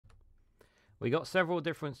We got several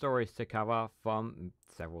different stories to cover from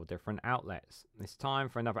several different outlets. It's time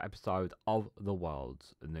for another episode of the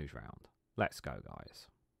World's Newsround. Let's go, guys.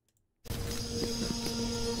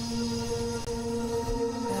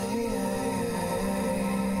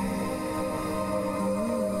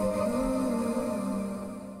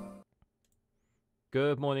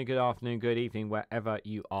 Good morning, good afternoon, good evening, wherever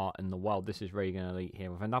you are in the world. This is Reganelite here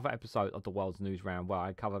with another episode of the World's Newsround, where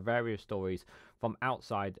I cover various stories from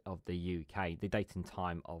outside of the UK. The date and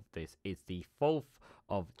time of this is the 4th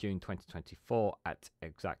of June 2024 at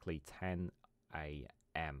exactly 10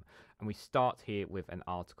 a.m. And we start here with an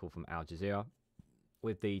article from Al Jazeera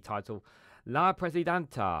with the title, La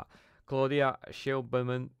Presidenta, Claudia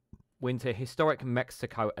Sheinbaum wins a historic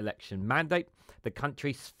Mexico election mandate. The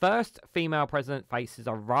country's first female president faces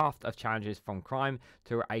a raft of challenges from crime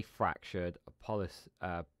to a fractured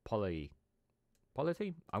policy. I'm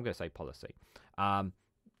going to say policy.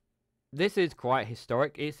 This is quite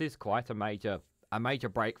historic. This is quite a major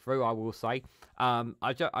breakthrough, I will say.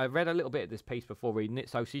 I read a little bit of this piece before reading it.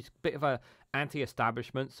 So she's a bit of a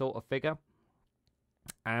anti-establishment sort of figure,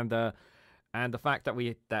 and the fact that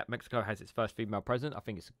Mexico has its first female president, I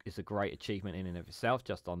think it's a great achievement in and of itself,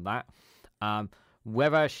 just on that.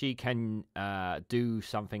 Whether she can do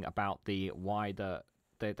something about the wider...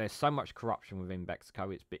 There's so much corruption within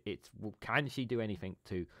Mexico. Can she do anything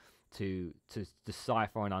to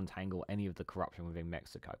decipher and untangle any of the corruption within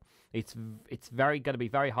Mexico? It's going to be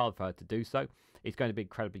very hard for her to do so. It's going to be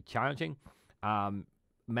incredibly challenging.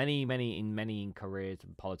 Many careers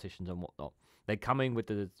and politicians and whatnot, they're coming with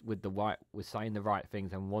saying the right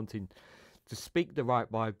things and wanting to speak the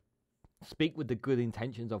right way, speak with the good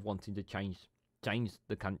intentions of wanting to change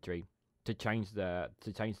the country, to change their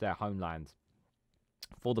homelands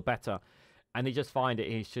for the better, and they just find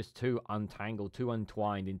it's just too untangled, too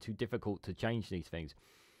entwined, and too difficult to change these things.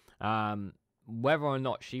 Whether or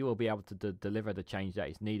not she will be able to deliver the change that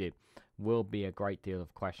is needed will be a great deal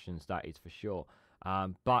of questions, that is for sure.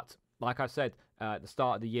 But like I said at the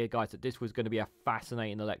start of the year, guys, that this was going to be a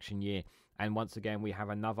fascinating election year, and once again we have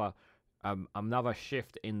another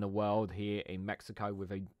shift in the world here in Mexico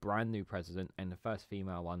with a brand new president and the first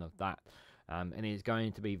female one of that, and it is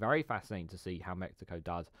going to be very fascinating to see how Mexico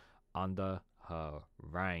does under her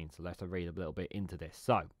reign. So let's read a little bit into this.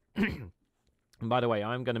 So and by the way,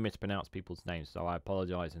 I'm going to mispronounce people's names, so I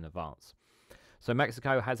apologize in advance. So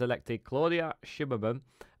Mexico has elected Claudia Sheinbaum,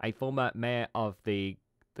 a former mayor of the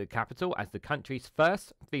capital, as the country's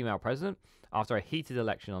first female president after a heated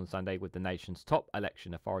election on Sunday, with the nation's top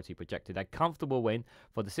election authority projected a comfortable win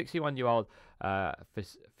for the 61-year-old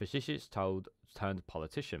physicist turned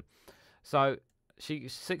politician. So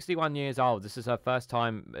she's 61 years old. This is her first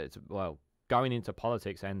time, going into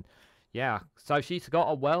politics, and yeah, so she's got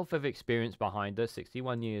a wealth of experience behind her.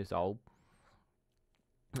 61 years old.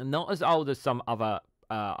 Not as old as some other,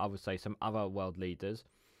 I would say, some other world leaders,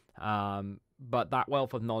 but that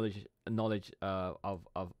wealth of knowledge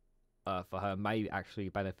for her may actually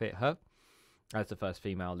benefit her as the first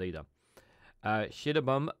female leader.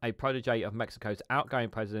 Sheinbaum, a protege of Mexico's outgoing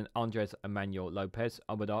president Andres Manuel Lopez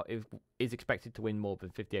Obrador, is expected to win more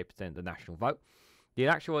than 58% of the national vote. The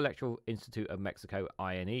National Electoral Institute of Mexico,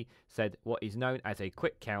 INE, said what is known as a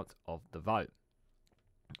quick count of the vote.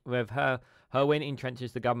 With her win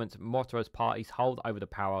entrenches the government's motorist party's hold over the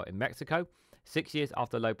power in Mexico. 6 years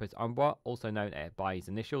after Lopez Obrador, also known by his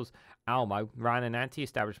initials, ALMO, ran an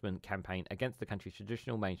anti-establishment campaign against the country's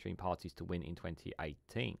traditional mainstream parties to win in the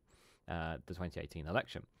 2018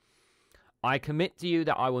 election. I commit to you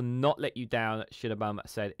that I will not let you down, Sheinbaum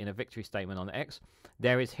said in a victory statement on X.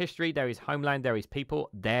 There is history, there is homeland, there is people,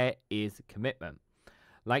 there is commitment.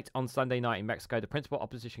 Late on Sunday night in Mexico, the principal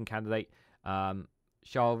opposition candidate,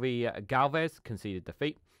 Xiomara Galvez, conceded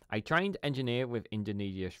defeat. A trained engineer with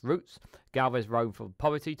Indonesian roots, Galvez rose from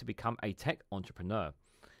poverty to become a tech entrepreneur.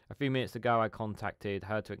 A few minutes ago, I contacted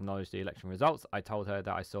her to acknowledge the election results. I told her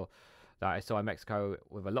that I saw a Mexico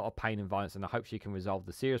with a lot of pain and violence, and I hope she can resolve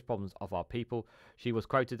the serious problems of our people, she was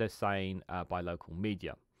quoted as saying by local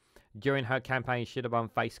media. During her campaign,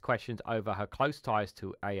 Sheinbaum faced questions over her close ties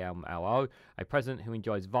to AMLO, a president who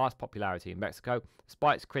enjoys vast popularity in Mexico,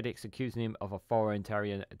 despite critics accusing him of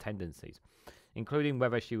authoritarian tendencies, including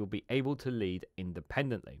whether she will be able to lead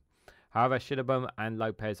independently. However, Sheinbaum and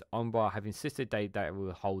Lopez Obrador have insisted they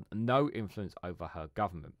will hold no influence over her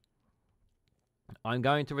government. I'm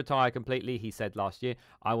going to retire completely, he said last year.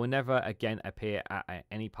 I will never again appear at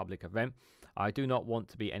any public event. I do not want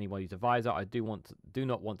to be anybody's advisor. I do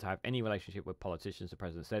not want to have any relationship with politicians, the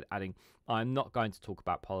president said, adding, I'm not going to talk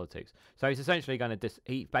about politics. So he's essentially going to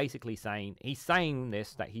he's basically saying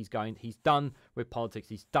this, that he's done with politics.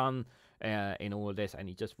 He's done in all of this, and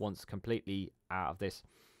he just wants completely out of this.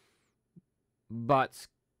 But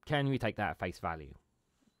can we take that at face value?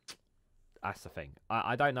 That's the thing.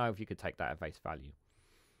 I don't know if you could take that at face value.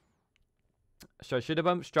 So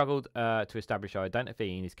Sheinbaum struggled to establish her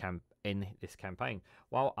identity in this campaign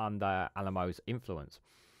while under Alamo's influence.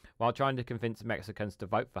 While trying to convince Mexicans to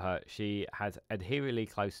vote for her, she has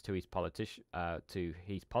adhered close to his politics,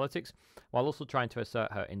 while also trying to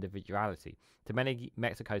assert her individuality. To many,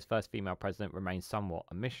 Mexico's first female president remains somewhat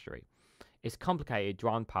a mystery. It's complicated,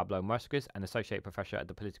 Juan Pablo Mosquez, an associate professor at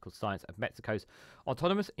the Political Science of Mexico's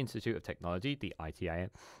Autonomous Institute of Technology, the ITAM,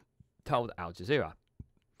 told Al Jazeera.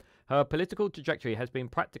 Her political trajectory has been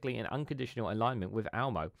practically in unconditional alignment with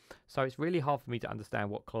Almo, so it's really hard for me to understand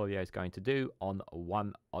what Claudia is going to do on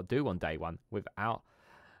day one without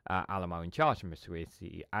Alamo in charge,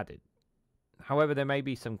 Mr. added. However, there may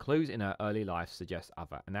be some clues in her early life, suggests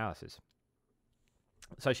other analysis.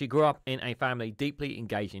 So she grew up in a family deeply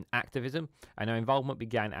engaged in activism, and her involvement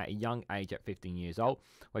began at a young age at 15 years old,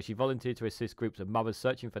 where she volunteered to assist groups of mothers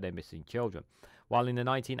searching for their missing children. While in the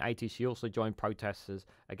 1980s, she also joined protesters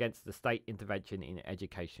against the state intervention in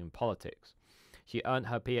education politics. She earned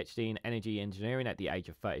her PhD in energy engineering at the age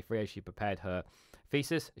of 33 as she prepared her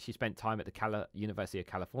thesis. She spent time at the University of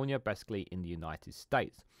California, basically in the United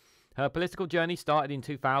States. Her political journey started in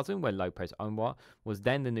 2000 when Lopez Obrador was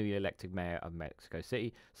then the newly elected mayor of Mexico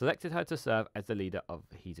City, selected her to serve as the leader of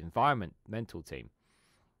his environmental team.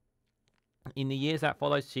 In the years that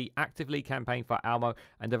followed, she actively campaigned for Almo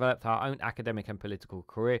and developed her own academic and political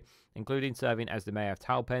career, including serving as the mayor of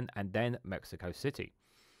Tlalpan and then Mexico City.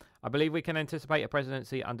 I believe we can anticipate a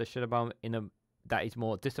presidency under Sheinbaum that is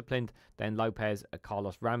more disciplined than Lopez.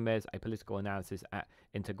 Carlos Ramírez, a political analysis at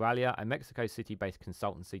Integralia, a Mexico City-based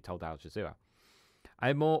consultancy, told Al Jazeera.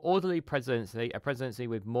 A more orderly presidency, a presidency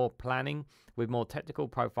with more planning, with more technical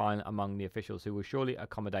profiling among the officials who will surely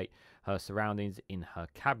accommodate her surroundings in her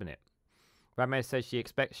cabinet. Ramírez says she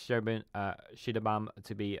expects Sheinbaum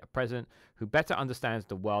to be a president who better understands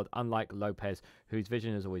the world, unlike Lopez, whose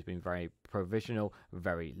vision has always been very provisional,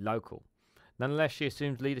 very local. Nonetheless, she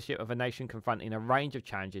assumes leadership of a nation confronting a range of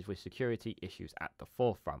challenges with security issues at the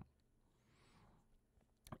forefront.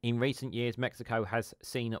 In recent years, Mexico has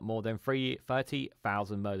seen more than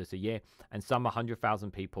 30,000 murders a year, and some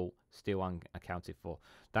 100,000 people still unaccounted for.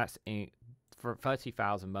 That's for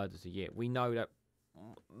 30,000 murders a year. We know that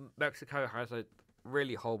Mexico has a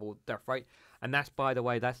really horrible death rate, and that's, by the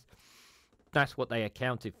way, that's what they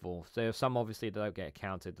accounted for. So some obviously they don't get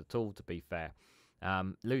accounted at all, to be fair.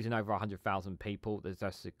 Losing over 100,000 people,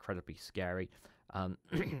 that's incredibly scary.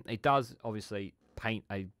 It does obviously paint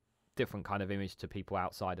a different kind of image to people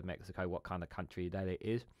outside of Mexico, what kind of country that it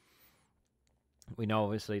is. We know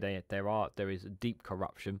obviously there is deep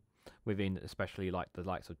corruption within, especially like the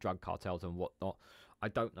likes of drug cartels and whatnot. I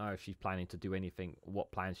don't know if she's planning to do anything,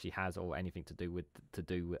 what plans she has, or anything to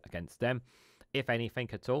do against them, if anything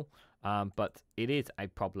at all. But it is a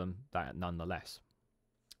problem that nonetheless.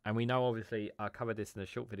 And we know, obviously, I covered this in a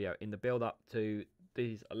short video. In the build-up to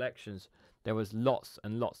these elections, there was lots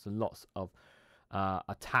and lots and lots of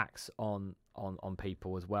attacks on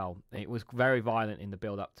people as well. It was very violent in the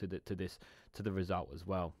build-up to the result as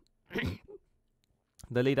well.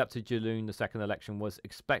 The lead-up to June, the second election, was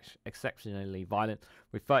exceptionally violent,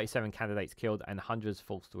 with 37 candidates killed and hundreds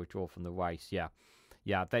forced to withdraw from the race.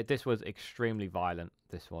 This was extremely violent.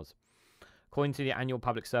 This was. According to the annual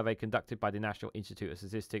public survey conducted by the National Institute of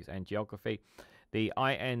Statistics and Geography, the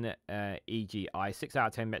INEGI, 6 out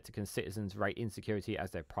of 10 Mexican citizens rate insecurity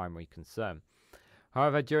as their primary concern.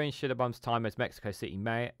 However, during Sheinbaum's time as Mexico City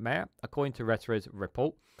mayor, according to Reuters's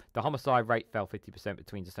report, the homicide rate fell 50%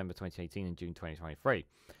 between December 2018 and June 2023.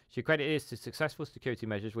 She credited this to successful security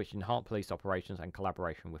measures which enhanced police operations and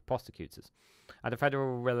collaboration with prosecutors. At the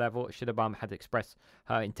federal level, Sheinbaum had expressed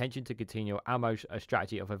her intention to continue Almo's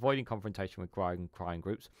strategy of avoiding confrontation with crime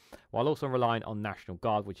groups, while also relying on National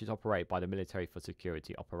Guard, which is operated by the military for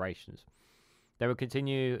security operations. They will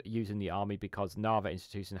continue using the army because no other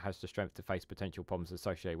institution has the strength to face potential problems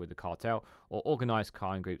associated with the cartel or organized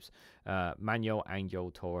crime groups. Manuel Angel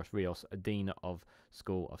Torres Rios, a dean of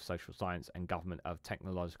School of Social Science and Government of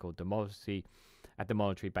Technological Democracy at the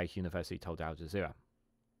military-based university, told Al Jazeera.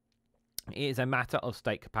 It is a matter of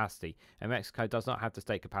state capacity, and Mexico does not have the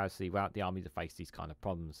state capacity without the army to face these kind of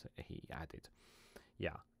problems, he added.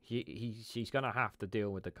 Yeah, she's gonna have to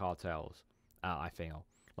deal with the cartels. I feel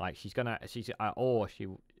like or she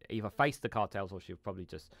either face the cartels or she'll probably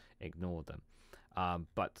just ignore them.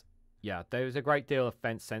 But yeah, there is a great deal of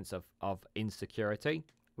sense of insecurity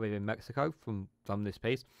within Mexico from this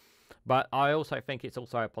piece. But I also think it's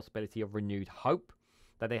also a possibility of renewed hope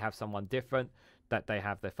that they have someone different, that they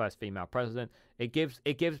have their first female president. It gives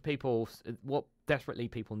people what desperately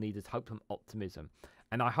people need is hope and optimism.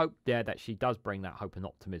 And I hope that she does bring that hope and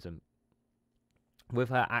optimism with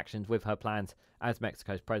her actions, with her plans as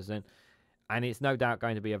Mexico's president. And it's no doubt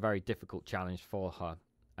going to be a very difficult challenge for her.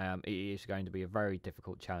 It is going to be a very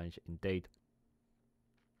difficult challenge indeed.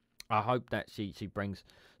 I hope that she brings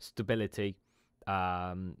stability,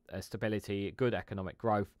 good economic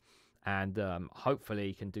growth, and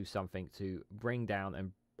hopefully can do something to bring down.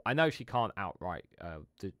 And I know she can't outright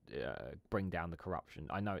bring down the corruption.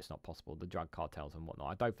 I know it's not possible, the drug cartels and whatnot.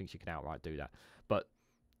 I don't think she can outright do that. But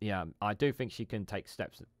yeah, I do think she can take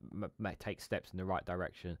steps in the right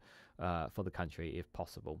direction for the country if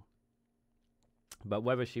possible. But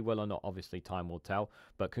whether she will or not, obviously time will tell.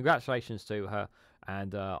 But congratulations to her,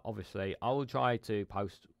 and obviously I will try to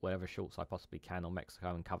post whatever shorts I possibly can on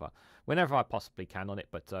Mexico and cover whenever I possibly can on it.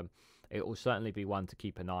 But it will certainly be one to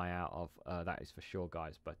keep an eye out of. That is for sure,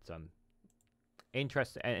 guys. But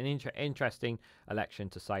interesting election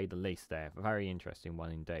to say the least. There, a very interesting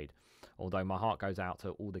one indeed. Although my heart goes out to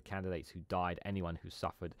all the candidates who died, anyone who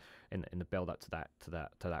suffered in the build up to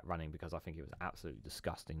that running, because I think it was absolutely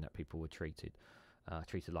disgusting that people were treated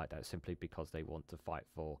like that simply because they want to fight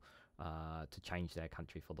for to change their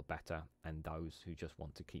country for the better, and those who just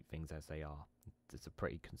want to keep things as they are. It's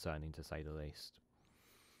pretty concerning to say the least.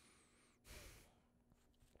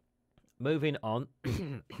 Moving on,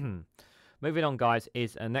 guys,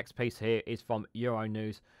 is next piece here is from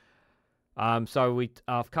Euronews. So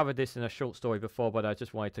I've covered this in a short story before, but I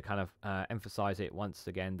just wanted to kind of emphasize it once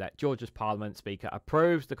again that Georgia's parliament speaker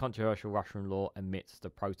approves the controversial Russian law amidst the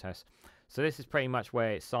protests. So this is pretty much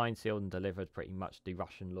where it's signed, sealed, and delivered. Pretty much the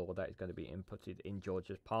Russian law that is going to be inputted in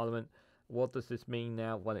Georgia's parliament. What does this mean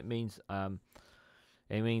now? Well, it means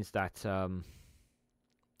that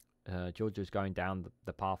Georgia is going down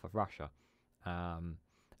the path of Russia, and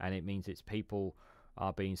it means its people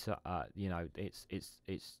are being,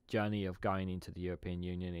 its journey of going into the European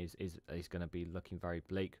Union is going to be looking very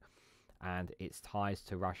bleak, and its ties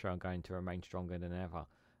to Russia are going to remain stronger than ever.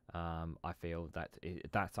 I feel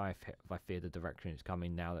I fear the direction it's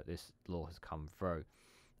coming now that this law has come through.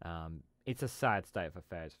 It's a sad state of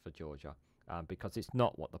affairs for Georgia because it's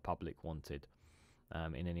not what the public wanted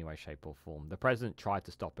in any way, shape, or form. The president tried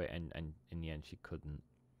to stop it, and in the end, she couldn't.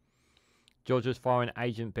 Georgia's foreign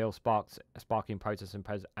agent bill sparking protests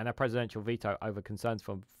and a presidential veto over concerns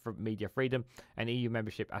for media freedom and EU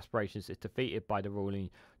membership aspirations is defeated by the ruling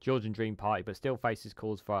Georgian Dream Party, but still faces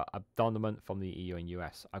calls for abandonment from the EU and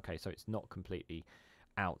US. Okay, so it's not completely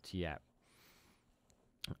out yet.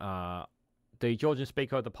 The Georgian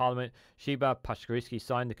Speaker of the Parliament, Sheba Pashkarisky,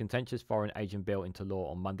 signed the contentious foreign agent bill into law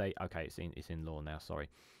on Monday. Okay, it's in law now, sorry.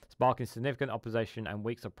 Sparking significant opposition and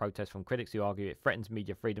weeks of protests from critics who argue it threatens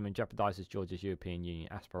media freedom and jeopardizes Georgia's European Union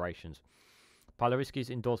aspirations. Pashkarisky's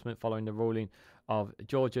endorsement following the ruling of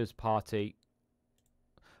Georgian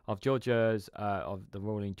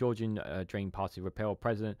Georgian Dream Party repeal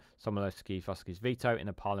President Somolevsky-Vosky's veto in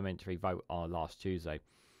a parliamentary vote on last Tuesday.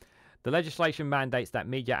 The legislation mandates that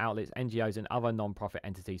media outlets, NGOs, and other non-profit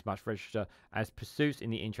entities must register as pursuits in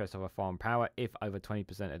the interest of a foreign power if over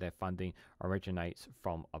 20% of their funding originates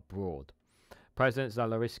from abroad. President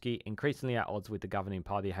Zelensky, increasingly at odds with the governing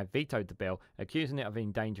party, have vetoed the bill, accusing it of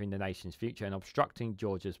endangering the nation's future and obstructing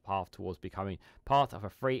Georgia's path towards becoming part of a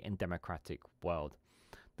free and democratic world.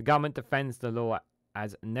 The government defends the law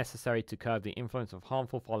as necessary to curb the influence of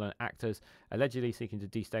harmful foreign actors allegedly seeking to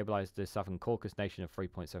destabilize the Southern Caucasus nation of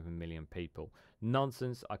 3.7 million people.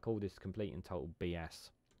 Nonsense. I call this complete and total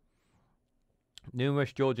BS.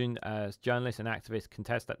 Numerous Georgian journalists and activists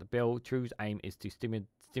contest that the bill true's aim is to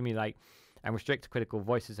stimulate and restrict critical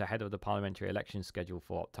voices ahead of the parliamentary election scheduled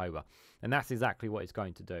for October. And that's exactly what it's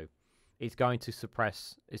going to do. It's going to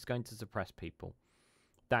suppress people.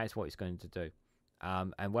 That is what it's going to do.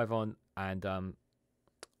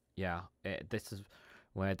 This is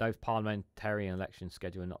where those parliamentary elections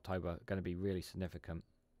scheduled in October are going to be really significant.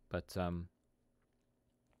 But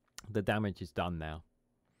the damage is done now.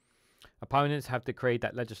 Opponents have decreed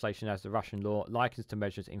that legislation as the Russian law likens to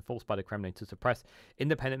measures enforced by the Kremlin to suppress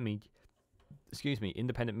independent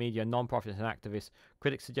media, non-profits and activists.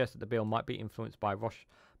 Critics suggest that the bill might be influenced by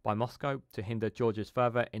Moscow to hinder Georgia's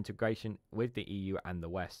further integration with the EU and the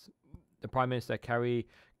West. The Prime Minister Kari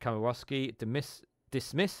Kamarowski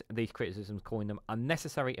dismissed these criticisms, calling them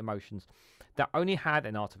unnecessary emotions that only had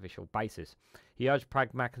an artificial basis. He urged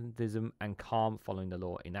pragmatism and calm following the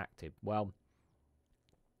law enacted. Well,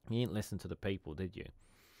 you didn't listen to the people, did you?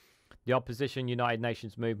 The opposition United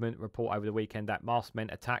Nations movement report over the weekend that masked men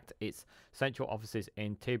attacked its central offices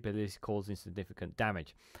in Tbilisi, causing significant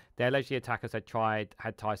damage. They alleged the attackers had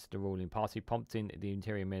ties to the ruling party, prompting the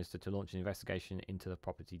Interior Minister to launch an investigation into the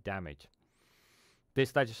property damage.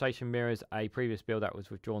 This legislation mirrors a previous bill that was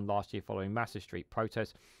withdrawn last year following massive street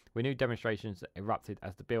protests. Renewed demonstrations erupted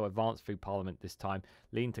as the bill advanced through Parliament this time,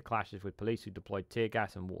 leading to clashes with police who deployed tear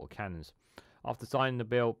gas and water cannons. After signing the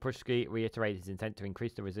bill, Prushki reiterated his intent to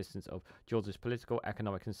increase the resistance of Georgia's political,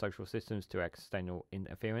 economic and social systems to external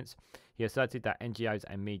interference. He asserted that NGOs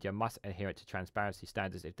and media must adhere to transparency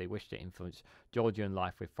standards if they wish to influence Georgian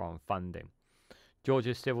life with foreign funding.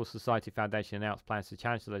 Georgia's Civil Society Foundation announced plans to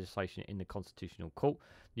challenge the legislation in the Constitutional Court.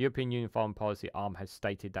 The European Union Foreign Policy arm has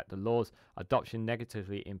stated that the law's adoption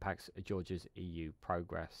negatively impacts Georgia's EU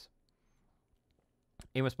progress.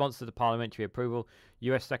 In response to the parliamentary approval,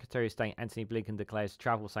 US Secretary of State Antony Blinken declares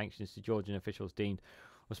travel sanctions to Georgian officials deemed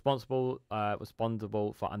responsible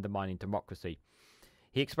for undermining democracy.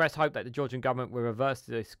 He expressed hope that the Georgian government will reverse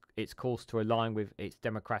its course to align with its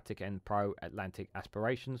democratic and pro-Atlantic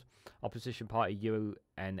aspirations. Opposition party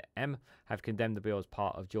UNM have condemned the bill as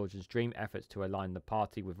part of Georgia's dream efforts to align the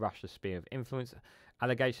party with Russia's sphere of influence,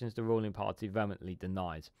 allegations the ruling party vehemently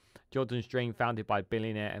denies. Georgia's dream, founded by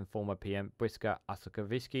billionaire and former PM Briska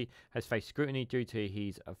Asakavitsky, has faced scrutiny due to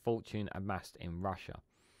his fortune amassed in Russia.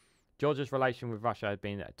 Georgia's relation with Russia has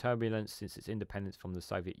been turbulent since its independence from the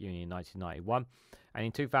Soviet Union in 1991, and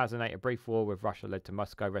in 2008 a brief war with Russia led to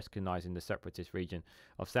Moscow recognizing the separatist region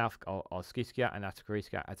of South Ossetia and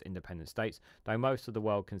Abkhazia as independent states, though most of the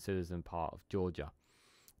world considers them part of Georgia.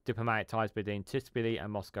 Diplomatic ties between Tbilisi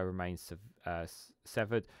and Moscow remain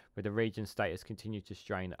severed, with the region's status continuing to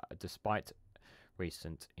strain despite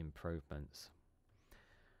recent improvements.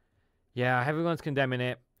 Yeah, everyone's condemning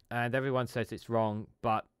it, and everyone says it's wrong,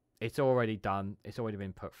 but it's already done. It's already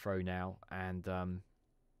been put through now, and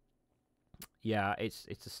yeah, it's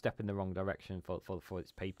a step in the wrong direction for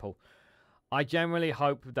its people. I generally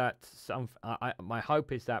hope that my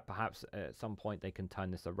hope is that perhaps at some point they can turn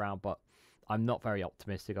this around, but I'm not very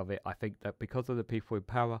optimistic of it. I think that because of the people in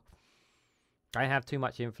power, they have too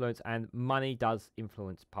much influence, and money does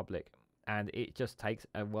influence public, and it just takes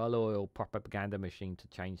a well-oiled propaganda machine to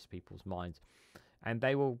change people's minds, and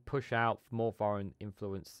they will push out more foreign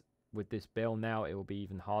influence. With this bill now, it will be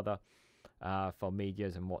even harder for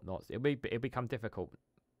medias and whatnot. It'll become difficult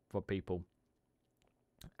for people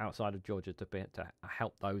outside of Georgia to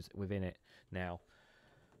help those within it now.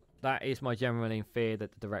 That is my genuine fear,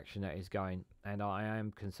 that the direction that is going, and I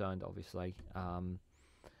am concerned, obviously.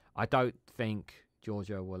 I don't think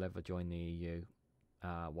Georgia will ever join the EU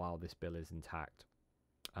while this bill is intact.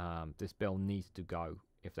 This bill needs to go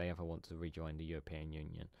if they ever want to rejoin the European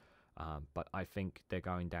Union. But I think their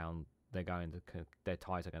ties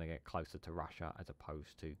are going to get closer to Russia as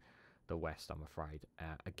opposed to the West, I'm afraid,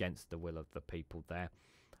 against the will of the people there.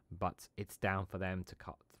 But it's down for them to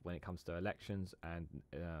cut when it comes to elections and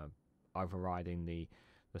overriding the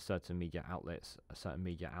certain media outlets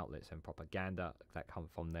and propaganda that come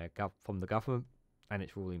from the government and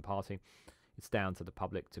its ruling party. It's down to the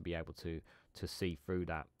public to be able to see through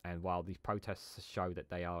that. And while these protests show that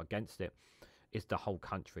they are against it, is the whole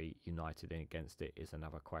country united against it is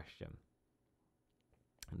another question.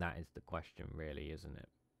 And that is the question, really, isn't it?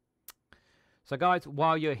 So, guys,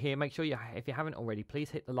 while you're here, make sure if you haven't already, please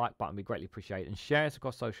hit the like button. We greatly appreciate it. And share it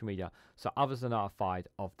across social media so others are notified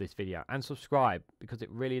of this video. And subscribe, because it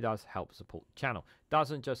really does help support the channel. It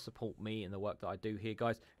doesn't just support me and the work that I do here,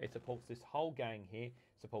 guys. It supports this whole gang here.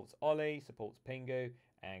 It supports Ollie, supports Pingu,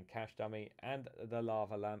 and Cash Dummy, and the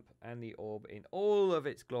Lava Lamp, and the Orb in all of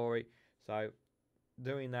its glory. So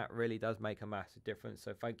doing that really does make a massive difference.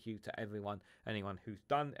 So thank you to anyone who's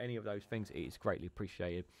done any of those things. It is greatly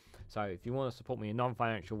appreciated. So if you want to support me in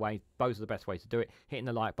non-financial ways, those are the best ways to do it. Hitting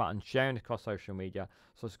the like button, sharing across social media,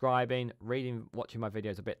 subscribing, watching my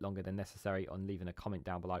videos a bit longer than necessary, and leaving a comment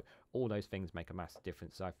down below. All those things make a massive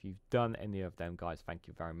difference. So if you've done any of them, guys, thank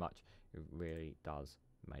you very much. It really does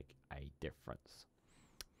make a difference.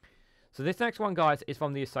 So this next one, guys, is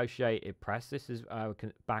from the Associated Press. This is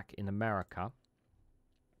back in America.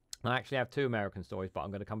 I actually have two American stories, but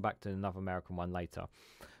I'm going to come back to another American one later.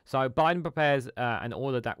 So Biden prepares an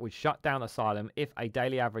order that would shut down asylum if a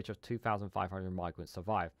daily average of 2,500 migrants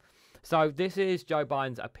survive. So this is Joe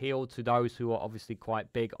Biden's appeal to those who are obviously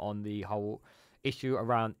quite big on the whole issue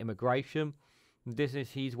around immigration. This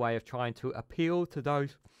is his way of trying to appeal to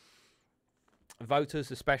those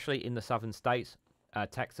voters, especially in the southern states,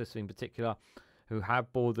 Texas in particular, who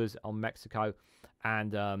have borders on Mexico,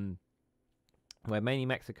 and where many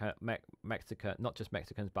Mexico, not just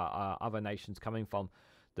Mexicans, but other nations coming from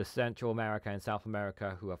the Central America and South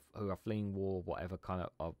America who are fleeing war, whatever kind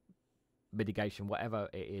of mitigation, whatever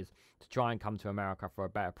it is, to try and come to America for a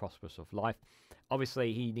better, prosperous of life.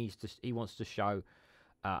 Obviously, he wants to show.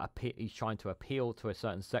 He's trying to appeal to a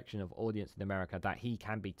certain section of audience in America that he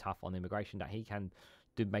can be tough on immigration, that he can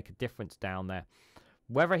make a difference down there.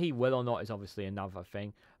 Whether he will or not is obviously another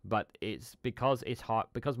thing, but it's because it's hard,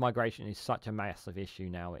 because migration is such a massive issue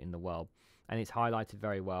now in the world, and it's highlighted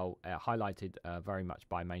very well, very much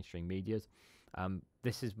by mainstream medias.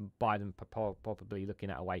 This is Biden probably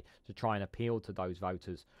looking at a way to try and appeal to those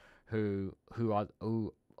voters who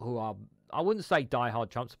are I wouldn't say diehard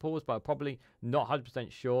Trump supporters, but are probably not 100%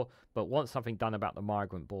 sure, but want something done about the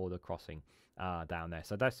migrant border crossing down there.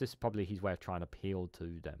 So that's just probably his way of trying to appeal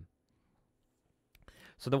to them.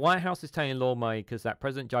 So the White House is telling lawmakers that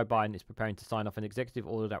President Joe Biden is preparing to sign off an executive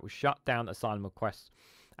order that will shut down asylum requests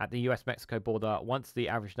at the US-Mexico border once the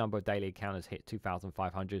average number of daily encounters hit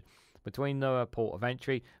 2,500 between the port of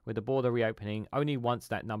entry, with the border reopening only once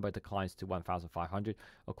that number declines to 1,500,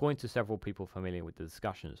 according to several people familiar with the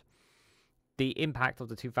discussions. The impact of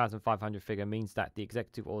the 2,500 figure means that the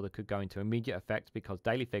executive order could go into immediate effect because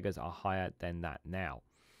daily figures are higher than that now.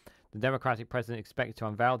 The Democratic president expected to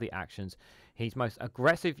unveil the actions, his most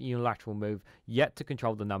aggressive unilateral move yet to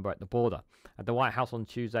control the number at the border, at the White House on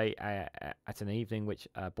Tuesday at an evening which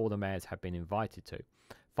border mayors have been invited to.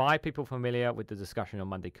 5 people familiar with the discussion on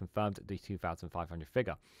Monday confirmed the 2,500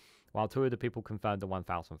 figure, while 2 of the people confirmed the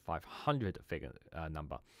 1,500 figure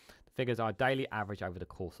number. The figures are a daily average over the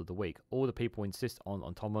course of the week. All the people insist on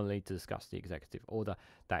autonomy to discuss the executive order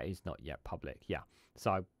that is not yet public. Yeah,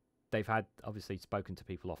 so they've had obviously spoken to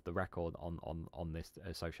people off the record on this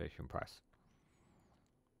Association Press.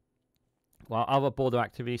 While other border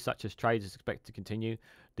activities such as trade is expected to continue,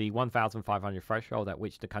 the 1,500 threshold at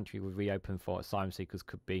which the country would reopen for asylum seekers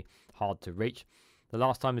could be hard to reach. The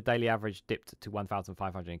last time the daily average dipped to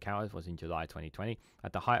 1,500 encounters was in July 2020,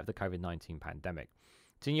 at the height of the COVID-19 pandemic.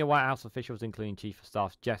 Senior White House officials, including Chief of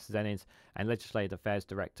Staff Jeff Zenins and Legislative Affairs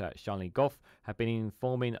Director Shirley Goff, have been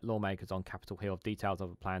informing lawmakers on Capitol Hill of details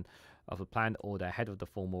of a planned order ahead of the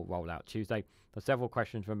formal rollout Tuesday. But several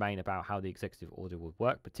questions remain about how the executive order would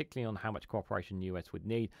work, particularly on how much cooperation the US would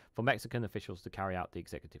need for Mexican officials to carry out the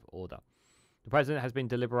executive order. The president has been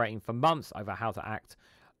deliberating for months over how to act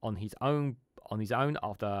on his own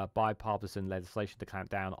after bipartisan legislation to clamp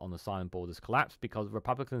down on asylum borders collapsed because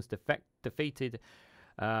Republicans defeated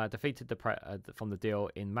from the deal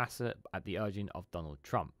in mass at the urging of Donald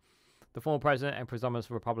Trump. The former president and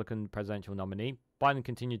presumptuous Republican presidential nominee, Biden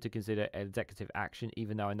continued to consider executive action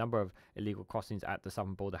even though a number of illegal crossings at the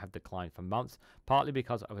southern border have declined for months, partly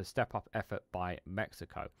because of a step-up effort by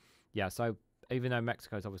Mexico. Yeah, so even though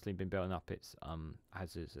Mexico's obviously been building up its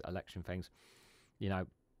election things, you know,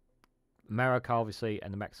 America obviously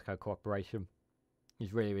and the Mexico cooperation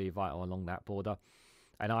is really, really vital along that border.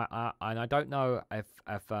 And I don't know if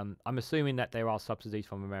I'm assuming that there are subsidies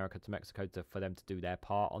from America to Mexico for them to do their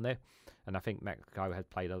part on it, and I think Mexico has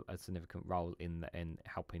played a significant role in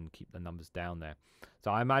helping keep the numbers down there.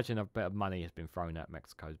 So I imagine a bit of money has been thrown at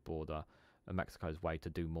Mexico's border and Mexico's way to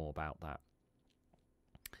do more about that.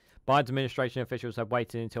 Biden's administration officials have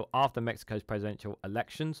waited until after Mexico's presidential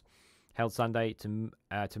elections held Sunday to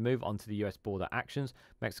move on to the U.S. border actions.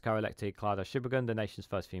 Mexico elected Claudia Sheinbaum, the nation's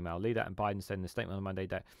first female leader, and Biden said in a statement on Monday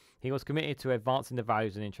that he was committed to advancing the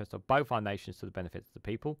values and interests of both our nations to the benefit of the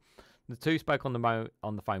people. The two spoke on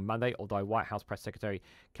the phone Monday, although White House Press Secretary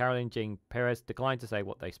Caroline Jean Perez declined to say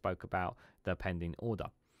what they spoke about the pending order.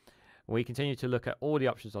 We continue to look at all the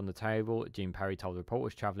options on the table, Jean Perry told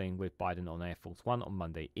reporters traveling with Biden on Air Force One on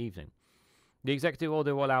Monday evening. The executive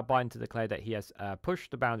order will allow Biden to declare that he has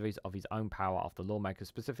pushed the boundaries of his own power after lawmakers,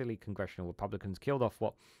 specifically congressional Republicans, killed off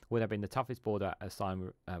what would have been the toughest border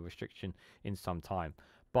asylum restriction in some time.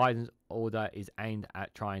 Biden's order is aimed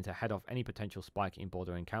at trying to head off any potential spike in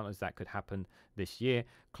border encounters that could happen this year,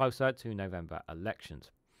 closer to November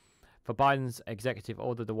elections. For Biden's executive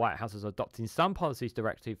order, the White House is adopting some policies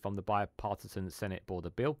directly from the bipartisan Senate border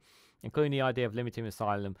bill, including the idea of limiting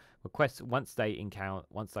asylum requests once those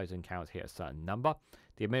encounters hit a certain number.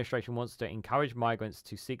 The administration wants to encourage migrants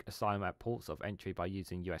to seek asylum at ports of entry by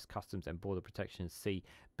using U.S. Customs and Border Protection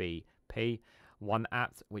CBP, one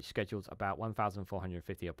app which schedules about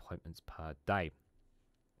 1,450 appointments per day.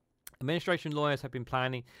 Administration lawyers have been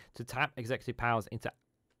planning to tap executive powers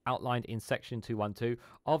outlined in Section 212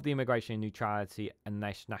 of the Immigration Neutrality and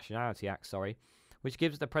Nationality Act, which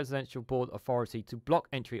gives the presidential board authority to block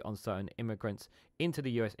entry on certain immigrants into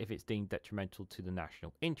the US if it's deemed detrimental to the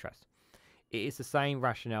national interest. It is the same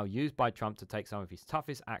rationale used by Trump to take some of his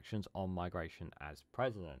toughest actions on migration as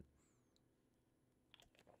president.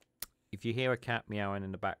 If you hear a cat meowing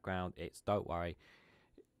in the background, don't worry,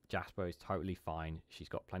 Jasper is totally fine. She's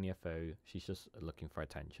got plenty of food. She's just looking for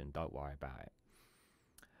attention. Don't worry about it.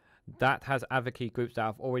 That has advocate groups that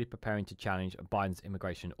are already preparing to challenge Biden's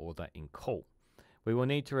immigration order in court. We will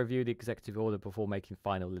need to review the executive order before making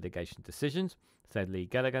final litigation decisions, said Lee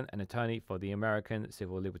Gilligan, an attorney for the American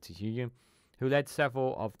Civil Liberties Union, who led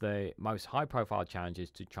several of the most high-profile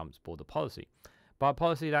challenges to Trump's border policy. But a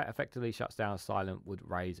policy that effectively shuts down asylum would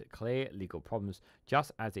raise clear legal problems,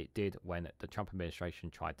 just as it did when the Trump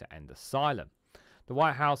administration tried to end asylum. The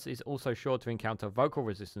White House is also sure to encounter vocal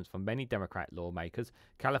resistance from many Democrat lawmakers.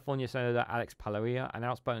 California Senator Alex Palaria, an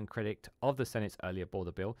outspoken critic of the Senate's earlier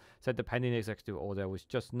border bill, said the pending executive order was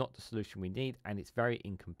just not the solution we need, and it's very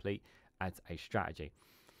incomplete as a strategy.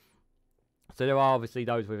 So there are obviously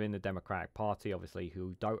those within the Democratic Party, obviously,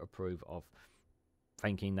 who don't approve of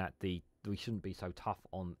thinking that we shouldn't be so tough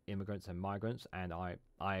on immigrants and migrants, and I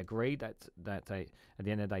agree that at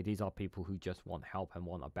the end of the day, these are people who just want help and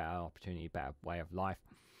want a better opportunity, better way of life,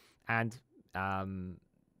 and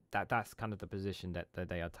that's kind of the position that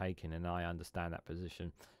they are taking, and I understand that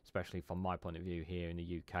position, especially from my point of view here in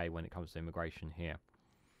the UK when it comes to immigration here.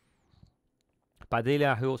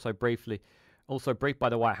 Padilla, who also briefed by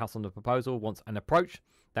the White House on the proposal, wants an approach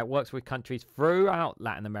that works with countries throughout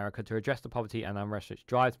Latin America to address the poverty and unrest which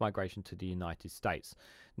drives migration to the United States.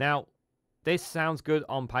 Now, this sounds good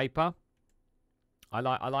on paper. I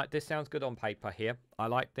like this. Sounds good on paper here. I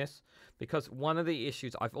like this because one of the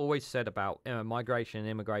issues I've always said about migration and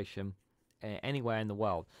immigration anywhere in the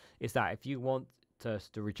world is that if you want to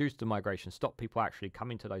reduce the migration, stop people actually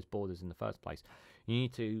coming to those borders in the first place, you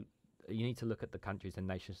need to look at the countries and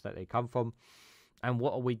nations that they come from. And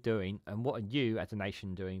what are we doing? And what are you as a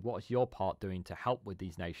nation doing? What is your part doing to help with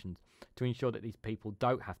these nations to ensure that these people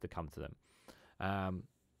don't have to come to them?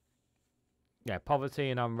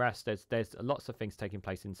 Poverty and unrest. There's lots of things taking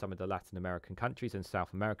place in some of the Latin American countries and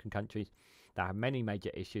South American countries that have many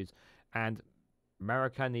major issues. And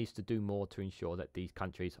America needs to do more to ensure that these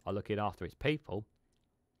countries are looking after its people,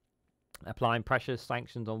 applying pressures,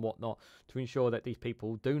 sanctions and whatnot to ensure that these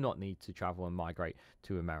people do not need to travel and migrate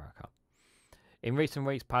to America. In recent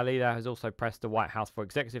weeks, Padilla has also pressed the White House for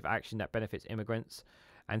executive action that benefits immigrants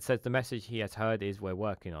and says the message he has heard is we're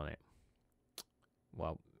working on it.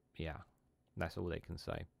 Well, yeah, that's all they can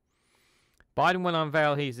say. Biden will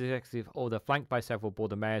unveil his executive order flanked by several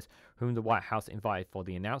border mayors whom the White House invited for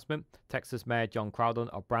the announcement. Texas Mayor John Crowdon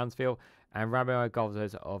of Brownsville and Ramiro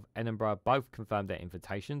Gonzalez of Edinburgh both confirmed their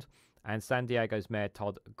invitations. And San Diego's Mayor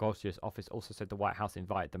Todd Gorsuch's office also said the White House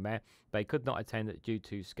invited the mayor, but he could not attend due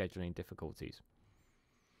to scheduling difficulties.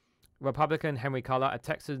 Republican Henry Culler,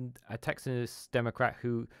 a Texas Democrat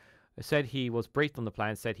who said he was briefed on the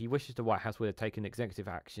plan, said he wishes the White House would have taken executive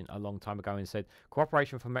action a long time ago and said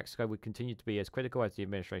cooperation from Mexico would continue to be as critical as the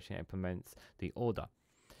administration implements the order.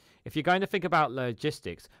 If you're going to think about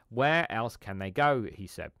logistics, where else can they go, he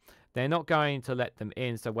said. They're not going to let them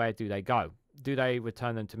in, so where do they go? Do they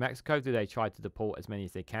return them to Mexico? Do they try to deport as many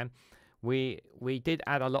as they can? We did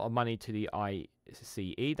add a lot of money to the ICE,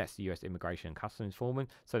 that's the U.S. Immigration and Customs Enforcement,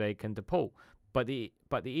 so they can deport. But the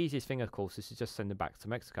easiest thing, of course, is to just send them back to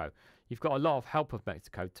Mexico. You've got a lot of help of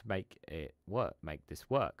Mexico to make this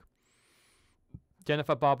work.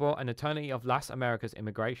 Jennifer Barbaro, an attorney of Las Americas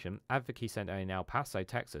Immigration Advocacy Center in El Paso,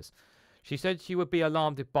 Texas, she said she would be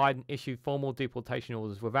alarmed if Biden issued formal deportation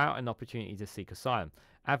orders without an opportunity to seek asylum.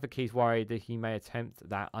 Advocates worried that he may attempt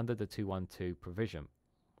that under the 212 provision.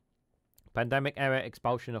 Pandemic-era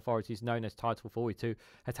expulsion authorities known as Title 42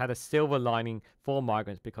 has had a silver lining for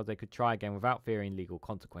migrants because they could try again without fearing legal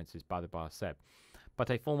consequences, Barbaro said.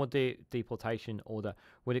 But a formal deportation order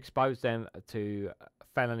would expose them to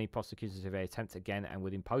felony prosecutions if they attempt again and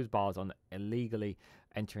would impose bars on illegally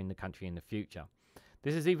entering the country in the future.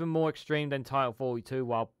 This is even more extreme than Title 42,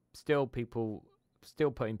 while still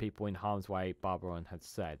putting people in harm's way, Barbaro had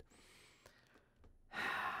said.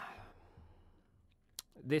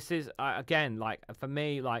 This is again, like, for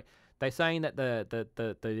me, like, they're saying that the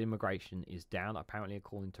immigration is down, apparently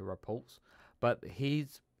according to reports, but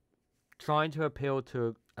he's trying to appeal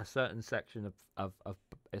to a certain section of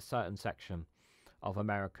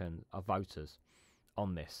American voters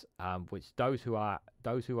on this, which those who are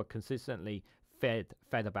consistently fed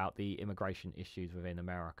about the immigration issues within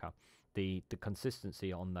America, the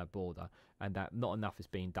consistency on the border, and that not enough is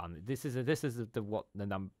being done. This is what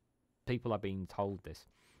the people are being told this.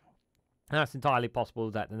 And that's entirely possible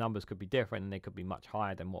that the numbers could be different and they could be much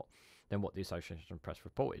higher than what the Association Press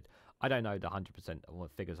reported. I don't know the 100% of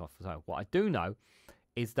what figures off the top. What I do know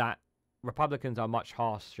is that Republicans are much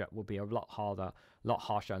harsher, will be a lot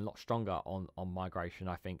harsher and a lot stronger on migration,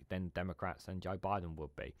 I think, than Democrats and Joe Biden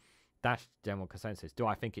would be. That's general consensus. Do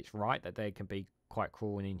I think it's right that they can be quite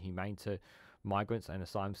cruel and inhumane to migrants and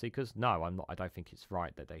asylum seekers? No, I'm not. I don't think it's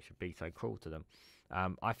right that they should be so cruel to them.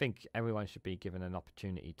 I think everyone should be given an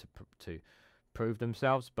opportunity to prove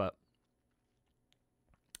themselves, but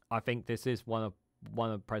I think this is one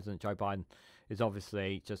of President Joe Biden is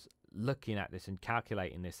obviously just looking at this and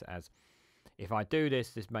calculating this as, if I do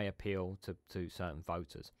this, this may appeal to certain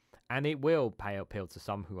voters, and it will appeal to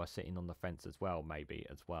some who are sitting on the fence as well, maybe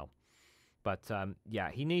as well. But yeah,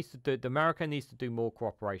 he needs to do. America needs to do more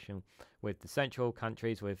cooperation with the Central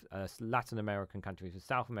countries, with Latin American countries, with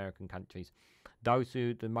South American countries. That's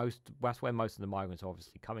where most of the migrants are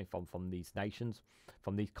obviously coming from these nations,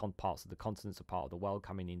 from these parts of the continents, a part of the world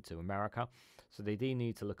coming into America. So they do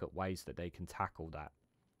need to look at ways that they can tackle that.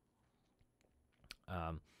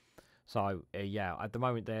 Yeah, at the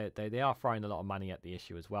moment they are throwing a lot of money at the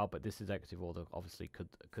issue as well. But this executive order obviously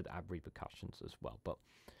could have repercussions as well. But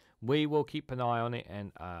we will keep an eye on it,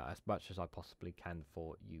 and as much as I possibly can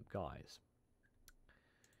for you guys.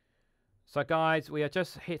 So, guys, we are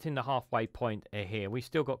just hitting the halfway point here. We've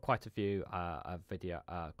still got quite a few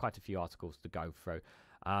quite a few articles to go through.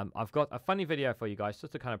 I've got a funny video for you guys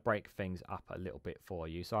just to kind of break things up a little bit for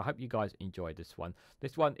you. So I hope you guys enjoyed this one.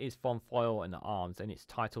 This one is from Foil and Arms, and it's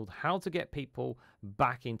titled "How to Get People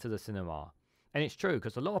Back into the Cinema." And it's true,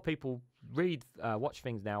 because a lot of people watch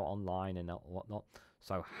things now online and whatnot.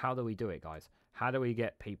 So how do we do it, guys? How do we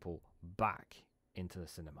get people back into the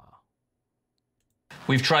cinema?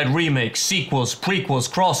 We've tried remakes, sequels, prequels,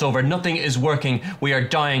 crossover. Nothing is working. We are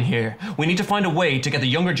dying here. We need to find a way to get the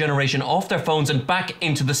younger generation off their phones and back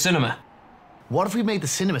into the cinema. What if we made the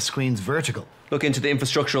cinema screens vertical? Look into the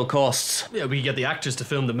infrastructural costs. Yeah, we could get the actors to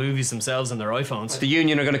film the movies themselves on their iPhones. The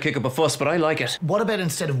union are going to kick up a fuss, but I like it. What about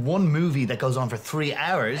instead of one movie that goes on for 3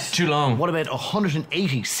 hours? Too long. What about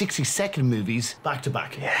 180 60-second movies back to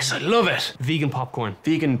back? Yes, I love it. Vegan popcorn.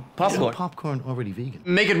 Vegan popcorn? Isn't popcorn already vegan?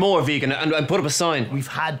 Make it more vegan and put up a sign. We've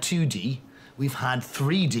had 2D, we've had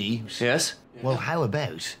 3D. Yes? Well, how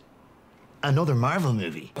about another Marvel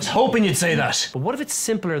movie? I was hoping you'd say that. But what if it's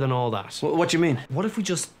simpler than all that? What do you mean? What if we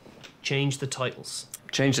just change the titles?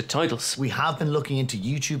 Change the titles? We have been looking into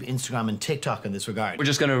YouTube, Instagram, and TikTok in this regard. We're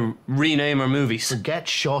just going to rename our movies. Forget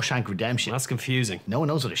Shawshank Redemption. That's confusing. No one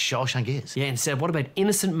knows what a Shawshank is. Yeah, instead, what about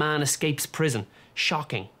innocent man escapes prison?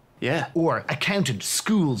 Shocking. Yeah. Or accountant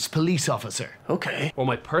schools police officer. Okay. Or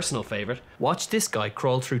my personal favourite, watch this guy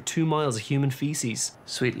crawl through 2 miles of human feces.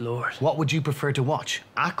 Sweet Lord. What would you prefer to watch?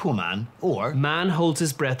 Aquaman or... Man holds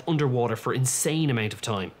his breath underwater for insane amount of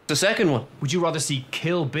time. The second one. Would you rather see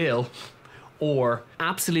Kill Bill or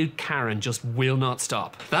Absolute Karen just will not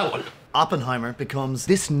stop? That one. Oppenheimer becomes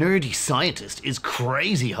this nerdy scientist is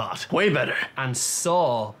crazy hot. Way better. And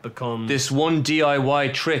Saw becomes... This one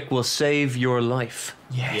DIY trick will save your life.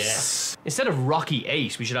 Yes. Instead of Rocky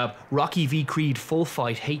 8, we should have Rocky v Creed Full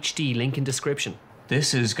Fight HD, link in description.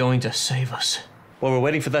 This is going to save us. While we're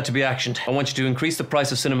waiting for that to be actioned, I want you to increase the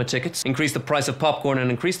price of cinema tickets, increase the price of popcorn,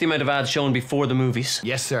 and increase the amount of ads shown before the movies.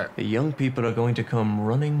 Yes, sir. The young people are going to come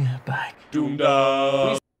running back.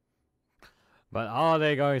 Doom-da! But are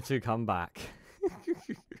they going to come back?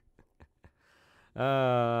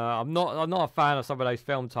 I'm not a fan of some of those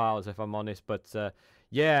film titles, if I'm honest. But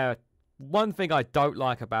yeah, one thing I don't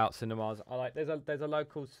like about cinemas, there's a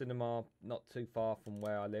local cinema not too far from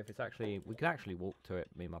where I live. We can actually walk to it,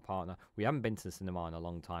 me and my partner. We haven't been to the cinema in a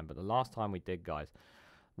long time, but the last time we did, guys,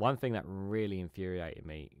 one thing that really infuriated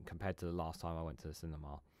me compared to the last time I went to the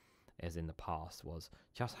cinema, as in the past, was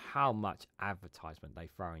just how much advertisement they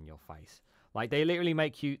throw in your face. Like, they literally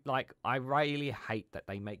make you, like, I really hate that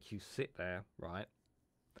they make you sit there, right?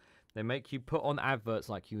 They make you put on adverts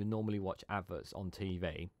like you would normally watch adverts on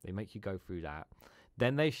TV. They make you go through that.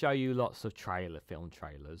 Then they show you lots of film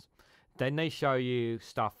trailers. Then they show you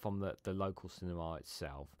stuff from the local cinema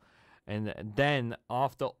itself. And then,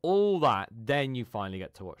 after all that, then you finally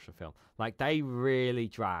get to watch the film. Like, they really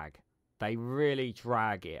drag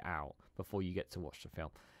it out before you get to watch the film.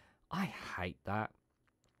 I hate that.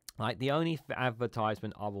 Like, the only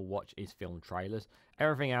advertisement I will watch is film trailers.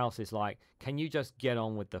 Everything else is like, can you just get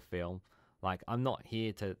on with the film? Like, I'm not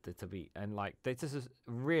here to be... And, like, this is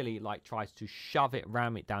really, like, tries to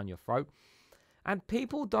ram it down your throat. And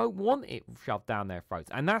people don't want it shoved down their throats.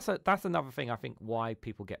 And that's another thing I think why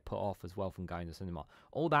people get put off as well from going to cinema.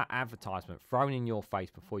 All that advertisement thrown in your face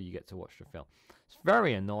before you get to watch the film. It's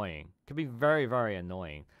very annoying. It can be very, very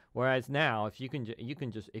annoying. Whereas now, if you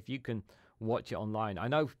can watch it online. I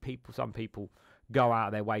know some people go out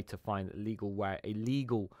of their way to find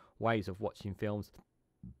illegal ways of watching films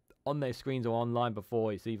on their screens or online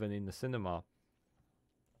before it's even in the cinema.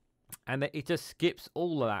 And it just skips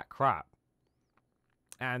all of that crap.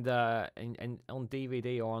 And on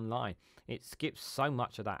DVD or online, it skips so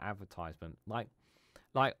much of that advertisement. Like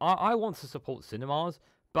I want to support cinemas,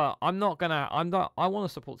 but I want to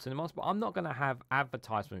support cinemas, but I'm not gonna have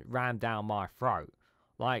advertisement rammed down my throat.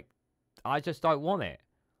 Like, I just don't want it.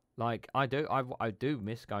 Like, I do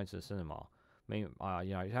miss going to the cinema. I mean,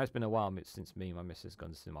 it has been a while since me and my missus gone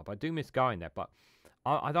to the cinema, but I do miss going there. But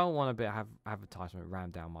I don't want to have advertisement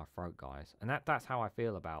rammed down my throat, guys. And that's how I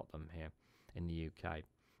feel about them here in the UK.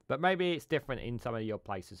 But maybe it's different in some of your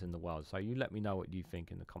places in the world. So you let me know what you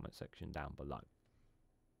think in the comment section down below.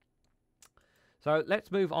 So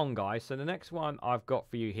let's move on, guys. So the next one I've got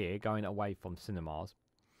for you here, going away from cinemas.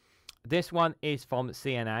 This one is from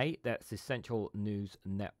CNA. That's the Central News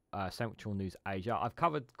Asia. I've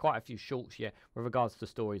covered quite a few shorts here with regards to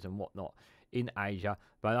stories and whatnot in Asia.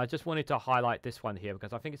 But I just wanted to highlight this one here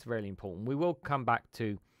because I think it's really important. We will come back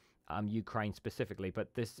to Ukraine specifically,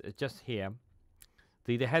 but this just here.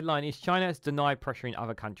 The headline is China has denied pressuring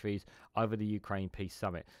other countries over the Ukraine peace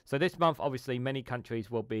summit. So this month, obviously, many countries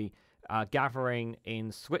will be gathering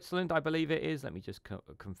in Switzerland, I believe it is. Let me just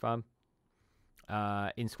confirm.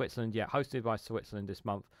 In Switzerland, yeah, hosted by Switzerland this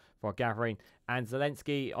month for a gathering. And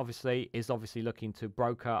Zelensky, is looking to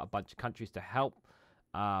broker a bunch of countries to help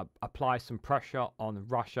apply some pressure on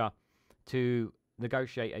Russia to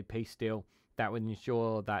negotiate a peace deal that would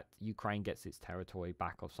ensure that Ukraine gets its territory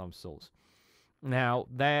back of some sorts. Now,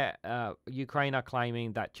 Ukraine are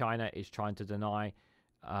claiming that China is trying to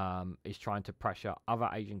pressure other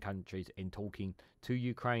Asian countries in talking to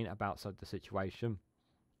Ukraine about the situation,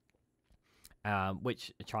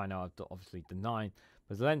 which China are obviously denying.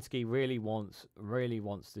 But Zelensky really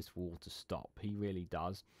wants this war to stop. He really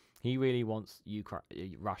does. He really wants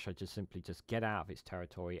Russia to simply just get out of its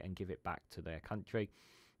territory and give it back to their country.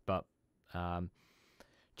 But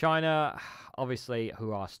China, obviously,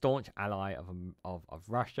 who are a staunch ally of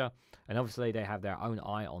Russia, and obviously they have their own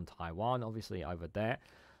eye on Taiwan, obviously over there.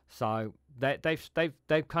 So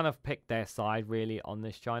they've kind of picked their side really on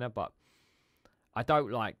this China, but I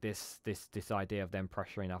don't like this idea of them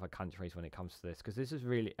pressuring other countries when it comes to this, because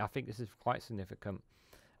I think this is quite significant.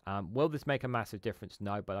 Will this make a massive difference?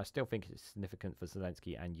 No, but I still think it's significant for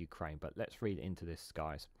Zelensky and Ukraine. But let's read into this,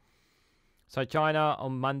 guys. So China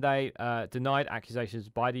on Monday denied accusations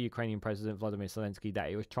by the Ukrainian President Volodymyr Zelensky that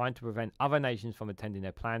it was trying to prevent other nations from attending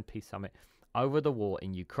their planned peace summit over the war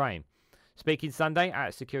in Ukraine. Speaking Sunday at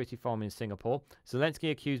a security forum in Singapore,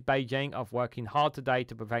 Zelensky accused Beijing of working hard today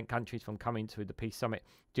to prevent countries from coming to the peace summit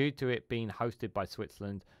due to it being hosted by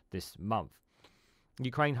Switzerland this month.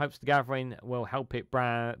 Ukraine hopes the gathering will help it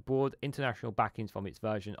broad international backings from its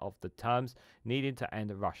version of the terms needed to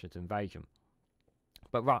end Russia's invasion.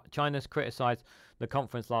 But China's criticised the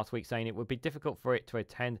conference last week, saying it would be difficult for it to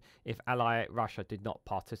attend if ally Russia did not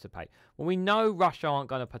participate. Well, we know Russia aren't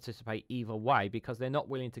going to participate either way because they're not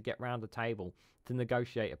willing to get round the table to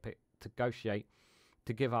negotiate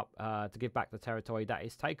to give back the territory that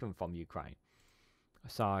is taken from Ukraine.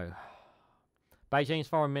 So, Beijing's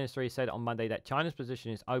foreign ministry said on Monday that China's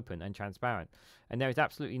position is open and transparent, and there is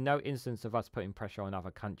absolutely no instance of us putting pressure on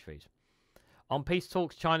other countries. On peace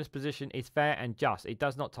talks, China's position is fair and just. It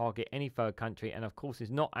does not target any third country and, of course, is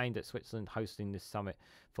not aimed at Switzerland hosting this summit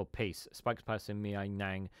for peace, spokesperson Mia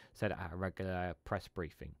Nang said at a regular press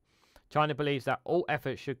briefing. China believes that all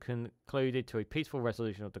efforts should conclude to a peaceful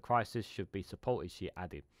resolution of the crisis should be supported, she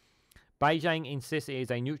added. Beijing insists it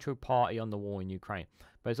is a neutral party on the war in Ukraine,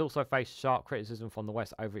 but has also faced sharp criticism from the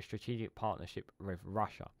West over its strategic partnership with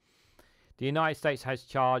Russia. The United States has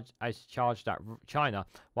charged that China,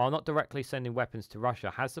 while not directly sending weapons to Russia,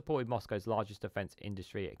 has supported Moscow's largest defense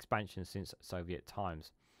industry expansion since Soviet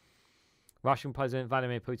times. Russian President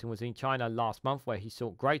Vladimir Putin was in China last month, where he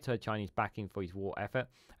sought greater Chinese backing for his war effort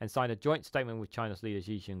and signed a joint statement with China's leader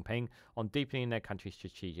Xi Jinping on deepening their country's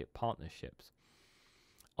strategic partnerships.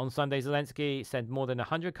 On Sunday, Zelensky said more than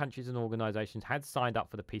 100 countries and organizations had signed up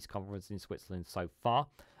for the peace conference in Switzerland so far.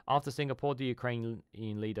 After Singapore, the Ukrainian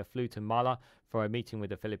leader flew to Malta for a meeting with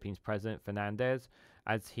the Philippines President Fernandez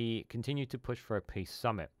as he continued to push for a peace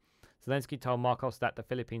summit. Zelensky told Marcos that the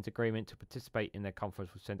Philippines' agreement to participate in their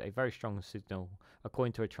conference would send a very strong signal,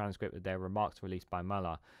 according to a transcript of their remarks released by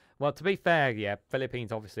Mala. Well, to be fair, yeah,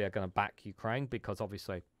 Philippines obviously are going to back Ukraine because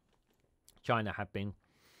obviously China have been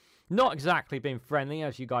not exactly been friendly,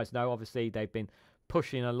 as you guys know. Obviously, they've been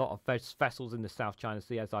pushing a lot of vessels in the South China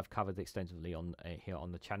Sea, as I've covered extensively on here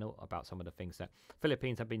on the channel about some of the things that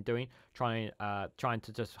Philippines have been doing, trying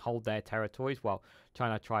to just hold their territories, while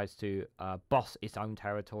China tries to boss its own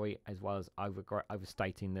territory, as well as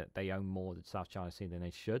overstating that they own more of the South China Sea than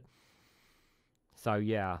they should. So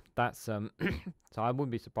yeah, that's so I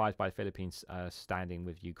wouldn't be surprised by the Philippines standing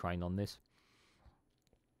with Ukraine on this.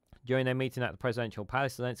 During their meeting at the presidential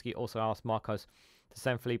palace, Zelensky also asked Marcos to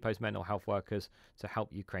send Filippo's mental health workers to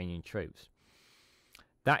help Ukrainian troops.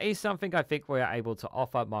 That is something I think we are able to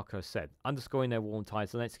offer, Marcos said. Underscoring their warm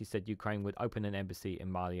ties, Zelensky said Ukraine would open an embassy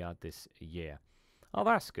in Malia this year. Oh,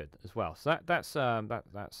 that's good as well. So that's so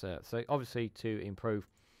obviously to improve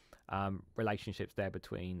relationships there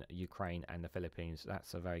between Ukraine and the Philippines.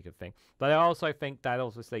 That's a very good thing. But I also think that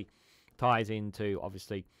obviously ties into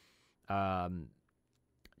obviously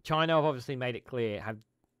China have obviously made it clear,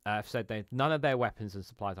 have said that none of their weapons and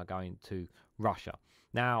supplies are going to Russia.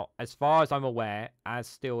 Now, as far as I'm aware, as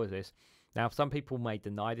still as this, now some people may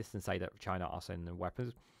deny this and say that China are sending them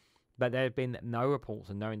weapons, but there have been no reports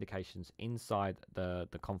and no indications inside the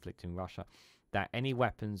conflict in Russia that any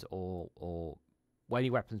weapons or any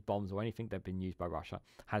weapons, bombs, or anything that have been used by Russia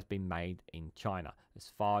has been made in China.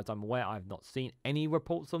 As far as I'm aware, I've not seen any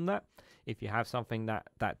reports on that. If you have something that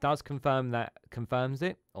does confirms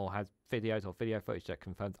it, or has videos or video footage that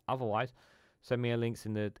confirms otherwise, send me a links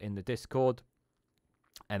in the Discord,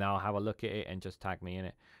 and I'll have a look at it and just tag me in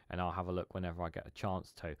it, and I'll have a look whenever I get a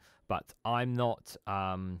chance to. But I'm not.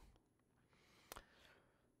 I'm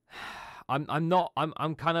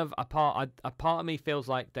kind of a part of me feels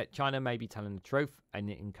like that China may be telling the truth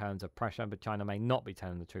in terms of pressure, but China may not be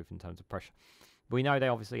telling the truth in terms of pressure. We know they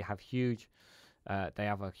obviously have they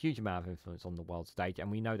have a huge amount of influence on the world stage,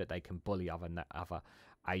 and we know that they can bully other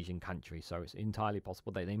Asian countries. So it's entirely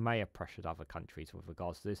possible that they may have pressured other countries with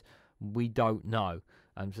regards to this. We don't know.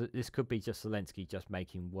 So this could be just Zelensky just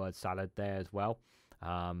making word salad there as well.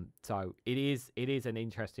 So it is an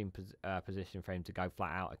interesting position for him to go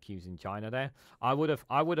flat out accusing China there. I would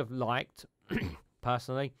have liked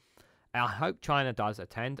personally. I hope China does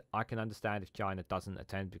attend. I can understand if China doesn't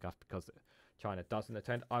attend because China doesn't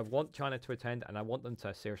attend. I want China to attend, and I want them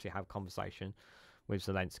to seriously have a conversation with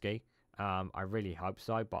Zelensky. I really hope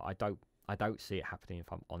so, but I don't see it happening,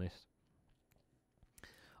 if I'm honest.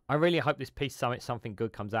 I really hope this peace summit, something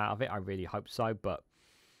good comes out of it. I really hope so, but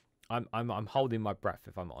I'm holding my breath,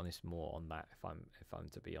 if I'm honest, more on that, if I'm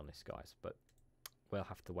to be honest, guys. But we'll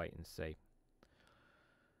have to wait and see.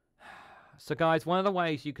 So guys, one of the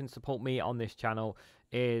ways you can support me on this channel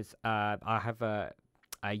is I have a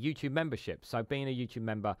YouTube membership. So being a YouTube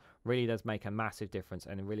member really does make a massive difference,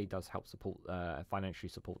 and it really does help support financially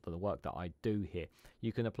support the work that I do here.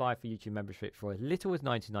 You can apply for YouTube membership for as little as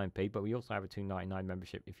 99p, but we also have a $2.99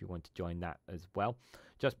 membership if you want to join that as well.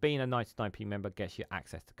 Just being a 99p member gets you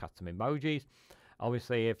access to custom emojis.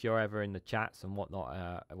 Obviously, if you're ever in the chats and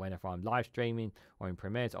whatnot, whenever I'm live streaming or in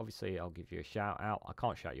premieres, obviously I'll give you a shout out. I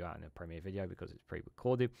can't shout you out in a premiere video because it's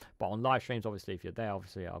pre-recorded, but on live streams, obviously, if you're there,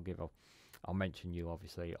 obviously I'll mention you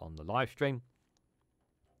obviously on the live stream.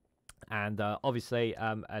 And obviously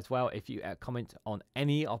as well, if you comment on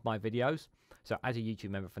any of my videos, so as a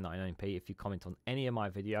YouTube member for 99p, if you comment on any of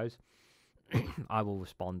my videos, I will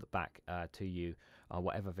respond back to you,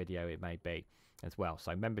 whatever video it may be as well.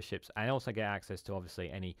 So memberships, and also get access to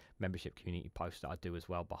obviously any membership community posts that I do as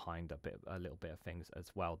well behind a little bit of things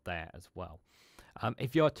as well there as well.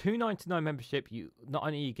 If you're a $2.99 membership, you not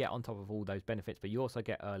only you get on top of all those benefits, but you also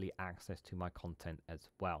get early access to my content as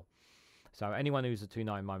well. So anyone who's a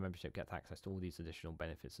 $2.99 membership gets access to all these additional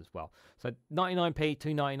benefits as well. So 99p,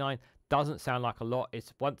 $2.99 doesn't sound like a lot.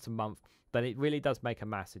 It's once a month, but it really does make a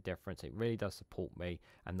massive difference. It really does support me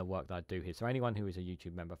and the work that I do here. So anyone who is a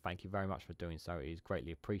YouTube member, thank you very much for doing so. It is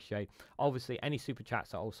greatly appreciated. Obviously, any super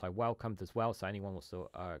chats are also welcomed as well. So anyone wants to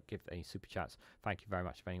give any super chats, thank you very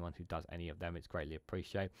much for anyone who does any of them. It's greatly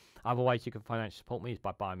appreciated. Other ways you can financially support me is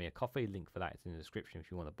by buying me a coffee. Link for that is in the description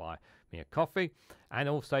if you want to buy me a coffee. And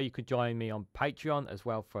also you could join me on Patreon as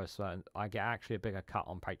well for a certain. I get actually a bigger cut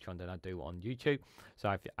on Patreon than I do on YouTube.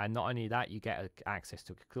 So and not only that, you get access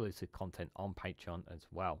to exclusive content on Patreon as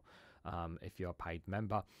well. if you're a paid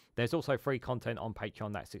member. There's also free content on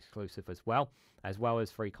Patreon that's exclusive as well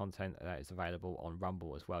as free content that is available on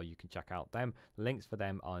Rumble as well. You can check out them. Links for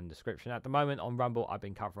them are in the description. At the moment on Rumble, I've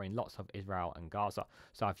been covering lots of Israel and Gaza.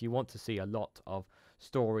 So if you want to see a lot of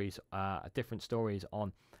stories, different stories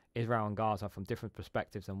on Israel and Gaza from different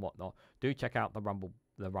perspectives and whatnot, do check out the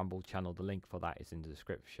Rumble channel. The link for that is in the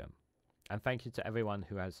description. And thank you to everyone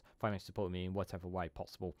who has financially supported me in whatever way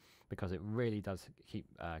possible, because it really does keep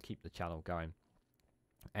the channel going,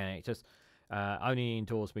 and it just only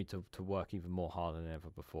endures me to work even more harder than ever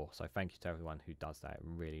before. So thank you to everyone who does that. It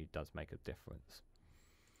really does make a difference.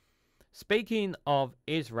 Speaking of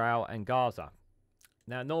Israel and Gaza,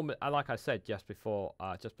 now normally, like I said just before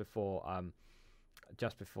I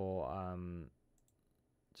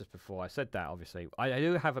said that, obviously, I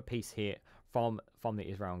do have a piece here from the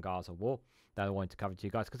Israel and Gaza war that I wanted to cover to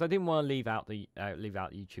you guys, because I didn't want to leave out the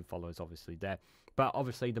YouTube followers, obviously, there. But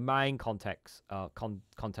obviously, the main content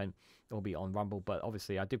will be on Rumble. But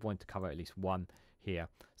obviously, I did want to cover at least one here.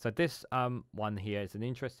 So this one here is an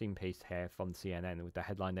interesting piece here from CNN with the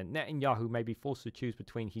headline that Netanyahu may be forced to choose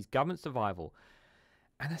between his government survival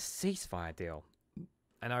and a ceasefire deal.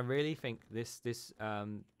 And I really think the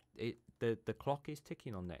clock is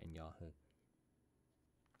ticking on Netanyahu.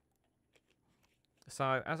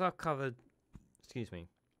 So as I've covered,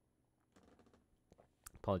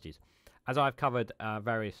 apologies, as I've covered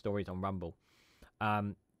various stories on Rumble,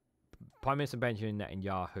 Prime Minister Benjamin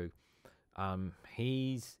Netanyahu,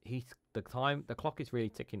 the clock is really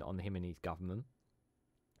ticking on him and his government.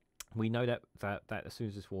 We know that as soon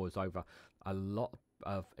as this war is over, a lot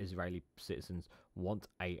of Israeli citizens want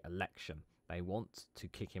an election. They want to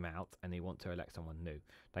kick him out and they want to elect someone new.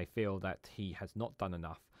 They feel that he has not done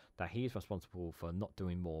enough, that he is responsible for not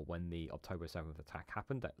doing more when the October 7th attack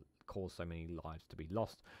happened that caused so many lives to be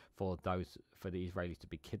lost, for the Israelis to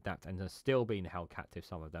be kidnapped and are still being held captive,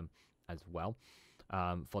 some of them as well,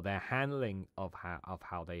 for their handling of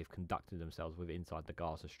how they've conducted themselves inside the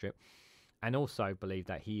Gaza Strip, and also believe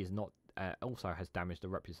that he is not also has damaged the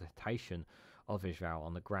representation of Israel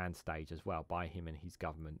on the grand stage as well by him and his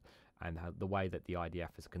government, and the way that the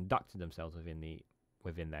IDF has conducted themselves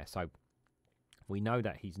within there. So we know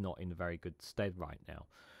that he's not in a very good stead right now.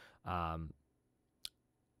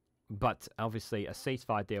 But obviously a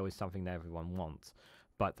ceasefire deal is something that everyone wants.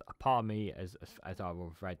 But a part of me, as I've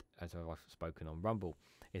spoken on Rumble,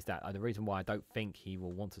 is that the reason why I don't think he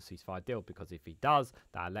will want a ceasefire deal, because if he does,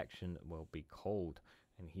 that election will be called,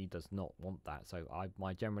 and he does not want that. So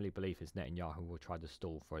my generally belief is Netanyahu will try to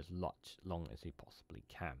stall for as long as he possibly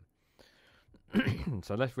can.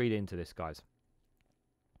 So let's read into this, guys.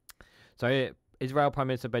 So Israel Prime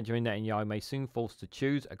Minister Benjamin Netanyahu may soon force to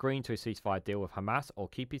choose agreeing to a ceasefire deal with Hamas or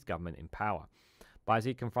keep his government in power. But as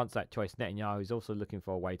he confronts that choice, Netanyahu is also looking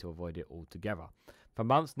for a way to avoid it altogether. For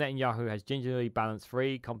months, Netanyahu has gingerly balanced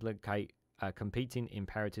three competing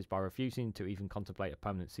imperatives by refusing to even contemplate a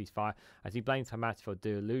permanent ceasefire, as he blames Hamas for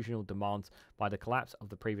delusional demands by the collapse of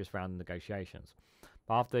the previous round of negotiations.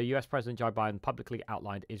 But after US President Joe Biden publicly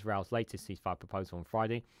outlined Israel's latest ceasefire proposal on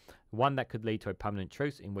Friday, one that could lead to a permanent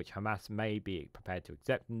truce in which Hamas may be prepared to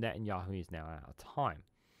accept, Netanyahu is now out of time.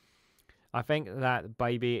 I think that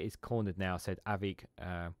baby is cornered now, said Avik,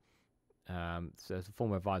 as a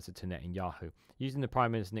former advisor to Netanyahu, using the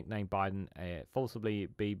Prime Minister's nickname Biden, forcibly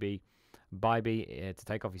Bibi, to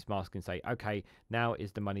take off his mask and say, "Okay, now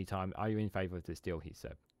is the money time. Are you in favour of this deal?" he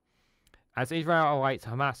said. As Israel awaits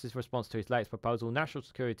Hamas's response to his latest proposal, National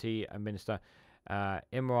Security Minister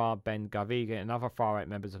Imran Ben-Gvir and other far-right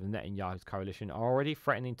members of Netanyahu's coalition are already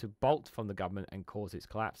threatening to bolt from the government and cause its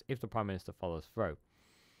collapse if the Prime Minister follows through.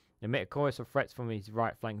 Amid a chorus of threats from his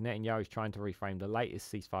right flank, Netanyahu is trying to reframe the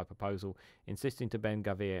latest ceasefire proposal, insisting to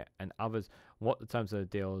Ben-Gvir and others what the terms of the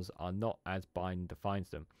deals are not as Biden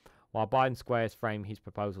defines them. While Biden squares frame his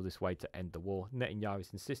proposal this way to end the war, Netanyahu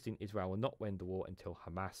is insisting Israel will not win the war until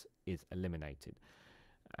Hamas is eliminated.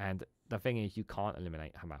 And the thing is, you can't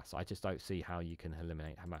eliminate Hamas. I just don't see how you can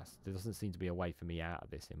eliminate Hamas. There doesn't seem to be a way for me out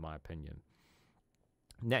of this, in my opinion.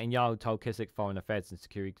 Netanyahu told Knesset Foreign Affairs and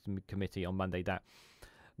Security Committee on Monday that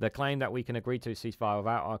the claim that we can agree to a ceasefire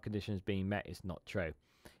without our conditions being met is not true.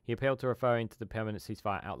 He appealed to referring to the permanent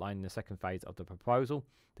ceasefire outlined in the second phase of the proposal,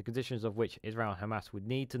 the conditions of which Israel and Hamas would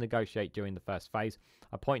need to negotiate during the first phase,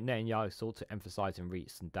 a point Netanyahu sought to emphasize in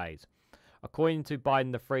recent days. According to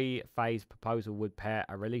Biden, the three-phase proposal would pair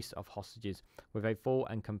a release of hostages with a full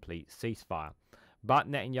and complete ceasefire. But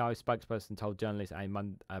Netanyahu's spokesperson told journalists at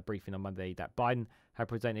a briefing on Monday that Biden had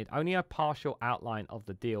presented only a partial outline of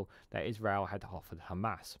the deal that Israel had offered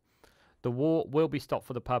Hamas. The war will be stopped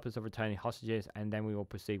for the purpose of returning hostages, and then we will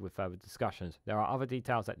proceed with further discussions. There are other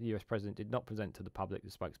details that the US president did not present to the public,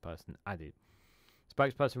 the spokesperson added. The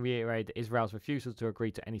spokesperson reiterated Israel's refusal to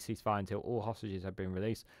agree to any ceasefire until all hostages have been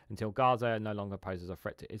released, until Gaza no longer poses a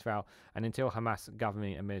threat to Israel, and until Hamas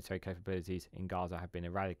governing and military capabilities in Gaza have been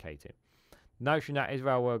eradicated. The notion that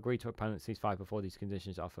Israel will agree to a permanent ceasefire before these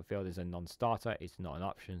conditions are fulfilled is a non-starter. It's not an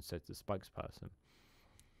option, said the spokesperson.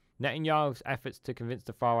 Netanyahu's efforts to convince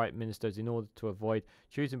the far-right ministers in order to avoid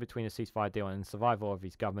choosing between a ceasefire deal and the survival of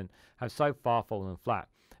his government have so far fallen flat.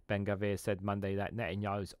 Ben-Gvir said Monday that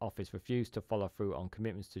Netanyahu's office refused to follow through on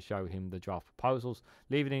commitments to show him the draft proposals,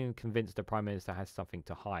 leaving him convinced the Prime Minister has something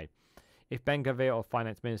to hide. If Ben-Gvir or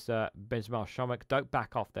Finance Minister Bezalel Smotrich don't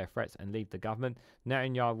back off their threats and leave the government,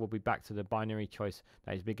 Netanyahu will be back to the binary choice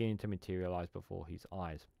that is beginning to materialize before his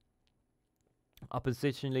eyes.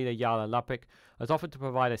 Opposition leader Yair Lapid has offered to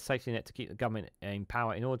provide a safety net to keep the government in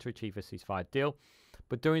power in order to achieve a ceasefire deal,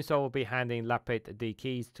 but doing so will be handing Lapid the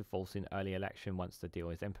keys to force an early election once the deal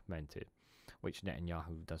is implemented, which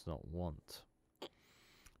Netanyahu does not want.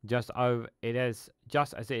 Just as it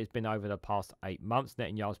has been over the past 8 months,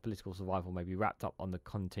 Netanyahu's political survival may be wrapped up on the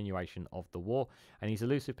continuation of the war and his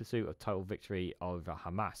elusive pursuit of total victory over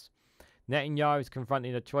Hamas. Netanyahu is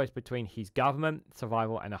confronting a choice between his government,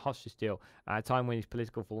 survival, and a hostage deal at a time when his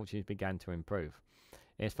political fortunes began to improve.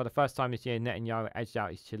 It's for the first time this year Netanyahu edged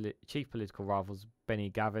out his chief political rivals, Benny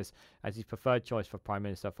Gantz, as his preferred choice for Prime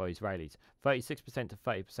Minister for Israelis, 36% to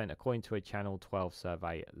 30% according to a Channel 12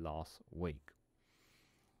 survey last week.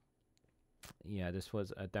 Yeah, this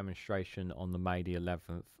was a demonstration on the May the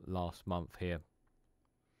 11th last month here,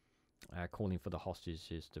 calling for the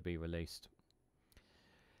hostages to be released.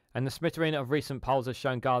 And the smattering of recent polls has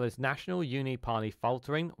shown Gaza's National Unity Party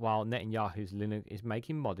faltering, while Netanyahu's Likud is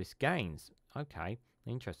making modest gains. Okay,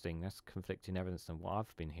 interesting. That's conflicting evidence than what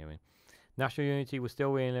I've been hearing. National Unity was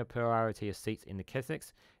still in a plurality of seats in the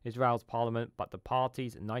Knesset, Israel's parliament, but the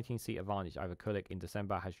party's 19-seat advantage over Kulik in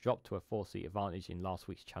December has dropped to a 4-seat advantage in last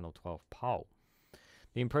week's Channel 12 poll.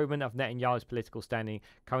 The improvement of Netanyahu's political standing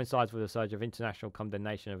coincides with a surge of international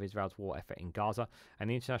condemnation of Israel's war effort in Gaza and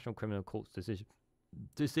the International Criminal Court's decision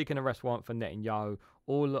to seek an arrest warrant for Netanyahu,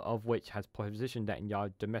 all of which has positioned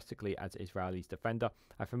Netanyahu domestically as Israel's defender,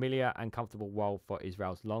 a familiar and comfortable role for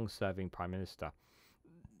Israel's long-serving Prime Minister.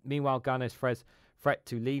 Meanwhile, Gantz threat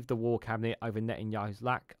to leave the war cabinet over Netanyahu's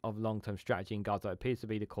lack of long-term strategy in Gaza appears to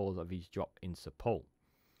be the cause of his drop in support.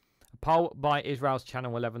 A poll by Israel's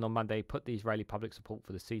Channel 11 on Monday put the Israeli public support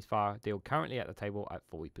for the ceasefire deal currently at the table at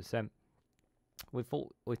 40%, with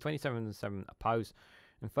 27% opposed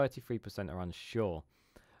and 33% are unsure.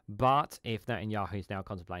 But if Netanyahu is now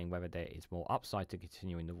contemplating whether there is more upside to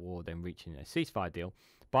continuing the war than reaching a ceasefire deal,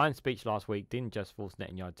 Biden's speech last week didn't just force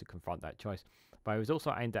Netanyahu to confront that choice, but it was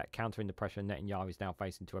also aimed at countering the pressure Netanyahu is now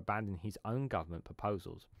facing to abandon his own government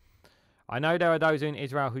proposals. I know there are those in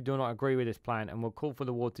Israel who do not agree with this plan and will call for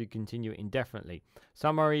the war to continue indefinitely.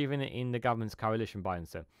 Some are even in the government's coalition, Biden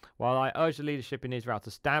said. While I urge the leadership in Israel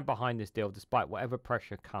to stand behind this deal despite whatever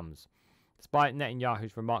pressure comes. Despite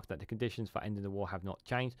Netanyahu's remarks that the conditions for ending the war have not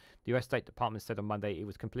changed, the US State Department said on Monday it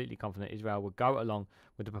was completely confident Israel would go along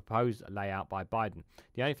with the proposed layout by Biden.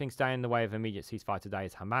 The only thing standing in the way of immediate ceasefire today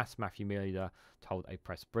is Hamas, Matthew Miller told a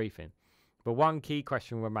press briefing. But one key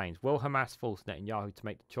question remains. Will Hamas force Netanyahu to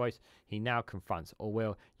make the choice he now confronts, or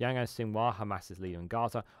will Yahya Sinwar, Hamas's leader in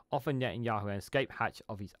Gaza, offer Netanyahu an escape hatch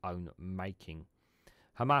of his own making?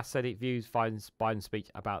 Hamas said it views Biden's speech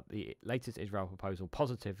about the latest Israel proposal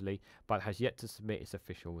positively, but has yet to submit its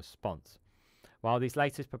official response. While these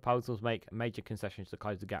latest proposals make major concessions to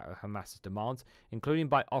close the gap with Hamas's demands, including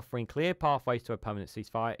by offering clear pathways to a permanent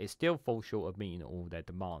ceasefire, it still falls short of meeting all their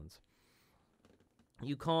demands.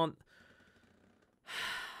 You can't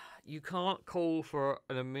call for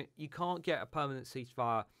you can't get a permanent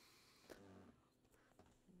ceasefire.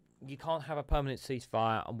 You can't have a permanent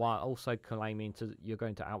ceasefire while also claiming you're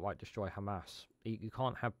going to outright destroy Hamas. You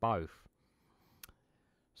can't have both.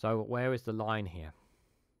 So where is the line here?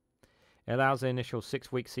 It allows the initial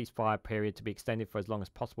 6-week ceasefire period to be extended for as long as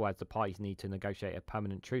possible as the parties need to negotiate a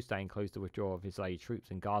permanent truce that includes the withdrawal of Israeli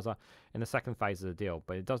troops in Gaza in the second phase of the deal,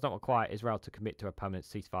 but it does not require Israel to commit to a permanent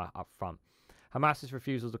ceasefire up front. Hamas's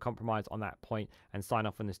refusal to compromise on that point and sign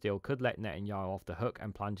off on this deal could let Netanyahu off the hook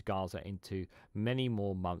and plunge Gaza into many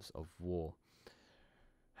more months of war.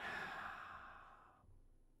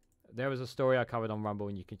 There was a story I covered on Rumble,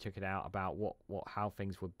 and you can check it out, about how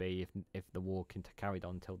things would be if the war carried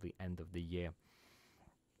on until the end of the year.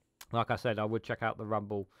 Like I said, I would check out the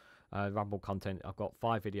Rumble content. I've got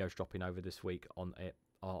 5 videos dropping over this week on it,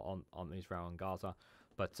 on Israel and Gaza.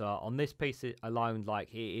 But on this piece alone,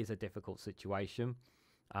 like, it is a difficult situation.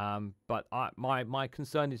 But my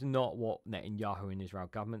concern is not what Netanyahu and Israel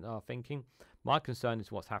government are thinking. My concern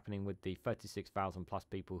is what's happening with the 36,000 plus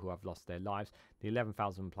people who have lost their lives, the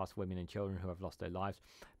 11,000 plus women and children who have lost their lives,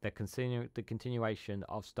 the continuation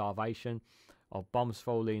of starvation, of bombs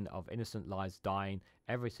falling, of innocent lives dying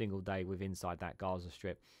every single day inside that Gaza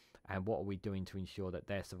Strip. And what are we doing to ensure that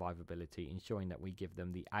their survivability, ensuring that we give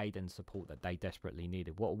them the aid and support that they desperately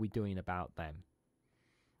needed? What are we doing about them?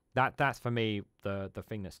 That's for me the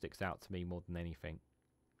thing that sticks out to me more than anything.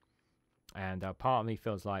 And part of me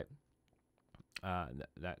feels like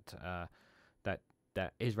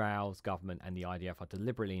that Israel's government and the IDF are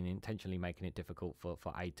deliberately and intentionally making it difficult for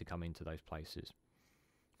aid to come into those places.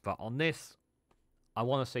 But on this, I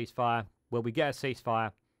want a ceasefire. Will we get a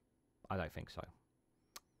ceasefire? I don't think so.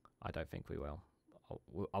 I don't think we will.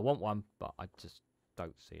 I want one, but I just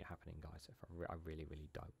don't see it happening, guys. I really, really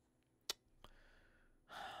don't.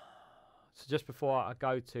 So just before I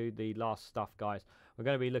go to the last stuff, guys, we're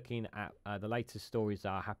going to be looking at the latest stories that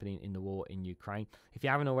are happening in the war in Ukraine. If you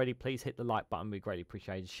haven't already, please hit the like button. We'd greatly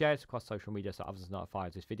appreciate it. Share it across social media so others are notified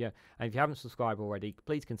of this video. And if you haven't subscribed already,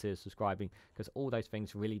 please consider subscribing, because all those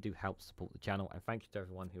things really do help support the channel. And thank you to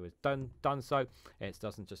everyone who has done so. It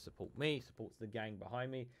doesn't just support me, it supports the gang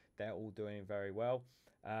behind me. They're all doing very well.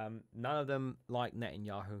 None of them like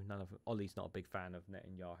Netanyahu. None of them. Ollie's not a big fan of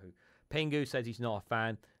Netanyahu. Pingu says he's not a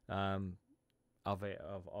fan of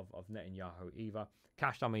Netanyahu either.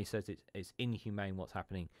 Cash Dummy says it's inhumane what's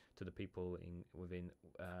happening to the people within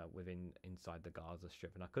inside the Gaza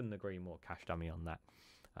Strip, and I couldn't agree more, Cash Dummy, on that.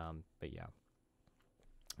 But yeah,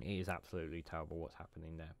 it is absolutely terrible what's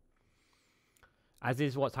happening there. As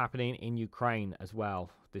is what's happening in Ukraine as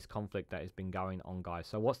well, this conflict that has been going on, guys.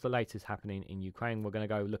 So what's the latest happening in Ukraine? We're going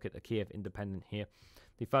to go look at the Kiev Independent here.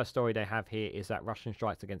 The first story they have here is that Russian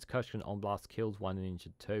strikes against Kherson Oblast kills 1 and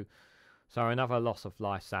injured 2. So another loss of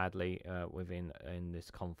life, sadly, in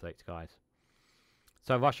this conflict, guys.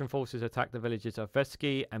 So Russian forces attacked the villages of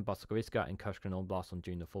Vesky and Boskoriska in Kherson Oblast on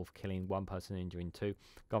June the 4th, killing 1 person and injuring 2.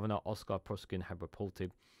 Governor Oskar Pruskin had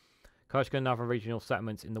reported. Kherson and other regional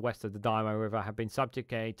settlements in the west of the Dnipro River have been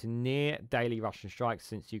subjugated to near-daily Russian strikes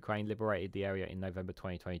since Ukraine liberated the area in November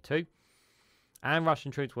 2022. And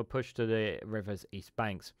Russian troops were pushed to the river's east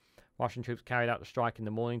banks. Russian troops carried out the strike in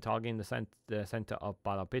the morning, targeting the centre of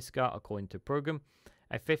Balabiska, according to Prugum.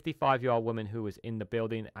 A 55-year-old woman who was in the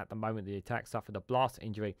building at the moment of the attack suffered a blast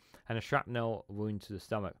injury and a shrapnel wound to the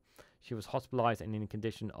stomach. She was hospitalised and in a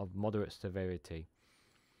condition of moderate severity.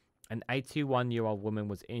 An 81-year-old woman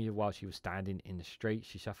was injured while she was standing in the street.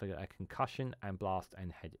 She suffered a concussion and blast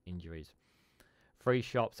and head injuries. 3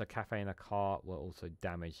 shops, a cafe and a car were also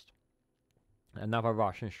damaged. Another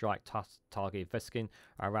Russian strike targeted Veskin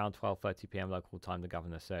around 12:30 p.m. local time, the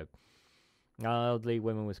governor said. An elderly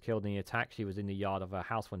woman was killed in the attack. She was in the yard of her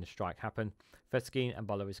house when the strike happened. Veskin and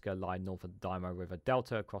Balaviska lie north of the Dnipro River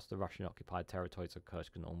Delta across the Russian-occupied territories of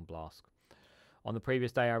Kherson Oblast. On the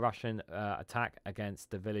previous day, a Russian attack against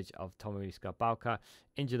the village of Tomyska Balka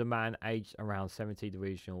injured a man aged around 70, the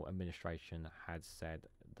regional administration had said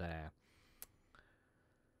there.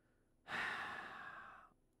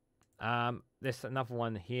 This another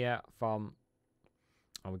one here from...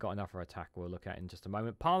 we've got another attack we'll look at in just a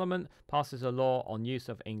moment. Parliament passes a law on use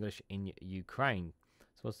of English in Ukraine.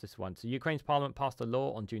 So what's this one? So Ukraine's parliament passed a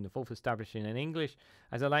law on June the 4th establishing an English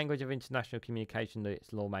as a language of international communication, that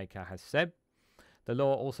its lawmaker has said. The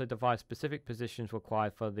law also devised specific positions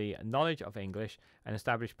required for the knowledge of English and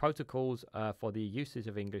established protocols for the usage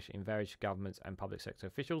of English in various governments and public sector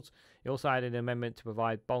officials. It also added an amendment to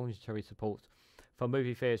provide voluntary support for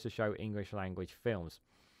movie theatres to show English language films.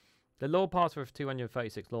 The law passed with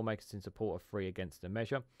 236 lawmakers in support of 3 against the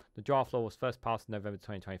measure. The draft law was first passed in November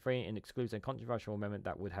 2023 and excludes a controversial amendment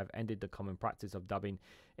that would have ended the common practice of dubbing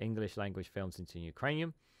English language films into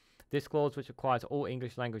Ukrainian. This clause, which requires all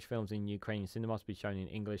English language films in Ukrainian cinemas to be shown in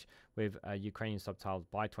English with Ukrainian subtitles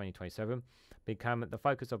by 2027, became the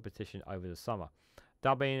focus of petition over the summer.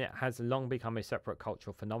 Dubbing has long become a separate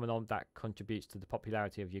cultural phenomenon that contributes to the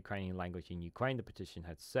popularity of Ukrainian language in Ukraine, the petition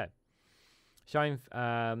had said. Showing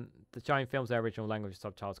films their original language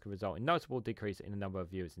subtitles could result in notable decrease in the number of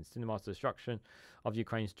viewers in cinemas, the destruction of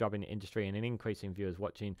Ukraine's dubbing industry, and an increase in viewers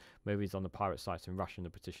watching movies on the pirate sites in Russian, the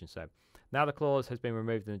petition said. Now the clause has been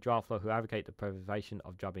removed in the draft law. Who advocate the preservation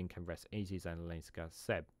of dubbing can rest easy, Zelenska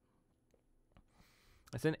said.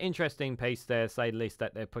 It's an interesting piece there, to say the least,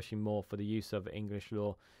 that they're pushing more for the use of English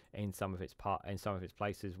law in some of its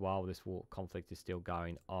places while this war conflict is still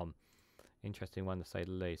going on. Interesting one, to say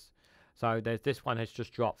the least. So this one has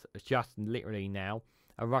just dropped, just literally now.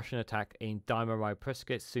 A Russian attack in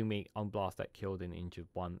Dnipro Sumy on blast that killed and injured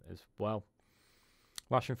one as well.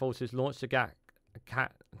 Russian forces launched Sorry,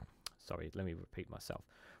 let me repeat myself.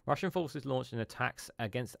 Russian forces launched an attacks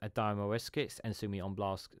against a Dnipro and Sumy on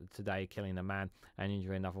blast today, killing a man and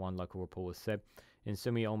injuring another one, local reporters said. In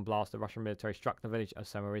Sumy on blast, the Russian military struck the village of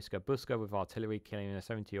Samariska Buska with artillery, killing a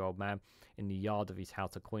 70-year-old man in the yard of his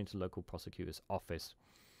house, according to the local prosecutor's office.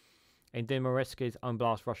 In Dnipro on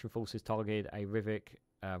blast, Russian forces targeted a Rivik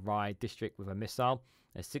Rai district with a missile.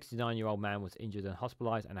 A 69-year-old man was injured and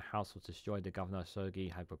hospitalized, and a house was destroyed, the governor Sergei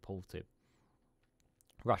had reported.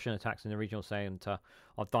 Russian attacks in the regional centre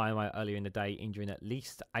of Dynamite earlier in the day, injuring at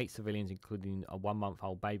least 8 civilians, including a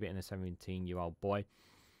 1-month-old baby and a 17-year-old boy.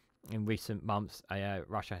 In recent months,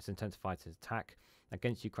 Russia has intensified its attack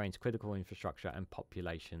against Ukraine's critical infrastructure and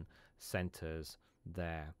population centres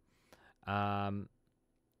there. Let's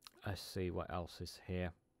see what else is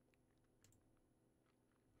here.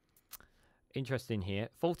 Interesting here.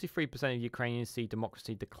 43% of Ukrainians see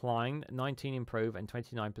democracy decline, 19% improve, and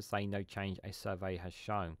 29% say no change, a survey has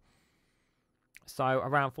shown. So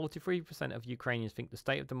around 43% of Ukrainians think the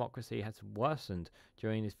state of democracy has worsened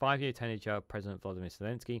during his 5-year tenure of President Volodymyr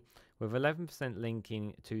Zelensky, with 11%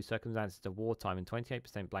 linking to circumstances of wartime and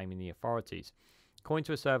 28% blaming the authorities. According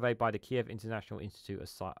to a survey by the Kiev International Institute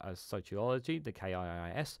of Sociology, the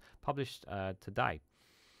KIIS, published today.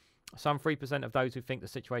 Some 3% of those who think the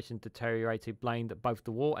situation deteriorated blamed both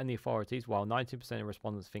the war and the authorities, while 19% of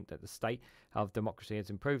respondents think that the state of democracy has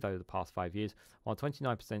improved over the past 5 years, while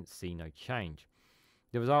 29% see no change.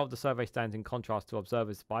 The result of the survey stands in contrast to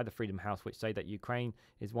observers by the Freedom House, which say that Ukraine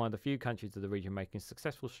is one of the few countries of the region making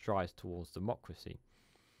successful strides towards democracy.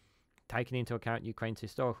 Taking into account Ukraine's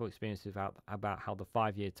historical experiences about how the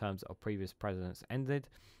 5-year terms of previous presidents ended,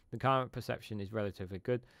 the current perception is relatively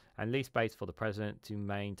good and leaves space for the president to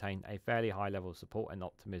maintain a fairly high level of support and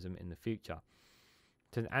optimism in the future.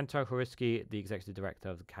 To Anto Horisky, the executive director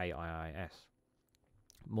of the KIIS.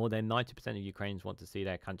 More than 90% of Ukrainians want to see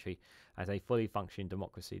their country as a fully functioning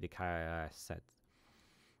democracy, the KIIS said.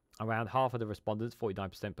 Around half of the respondents,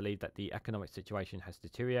 49%, believe that the economic situation has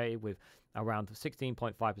deteriorated, with around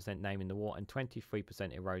 16.5% naming the war and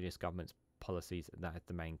 23% erroneous government's policies that is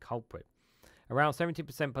the main culprit. Around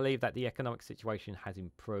 70% believe that the economic situation has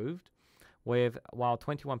improved, while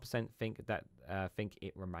 21% think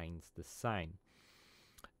it remains the same.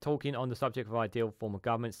 Talking on the subject of ideal form of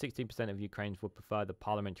government, 16% of Ukrainians would prefer the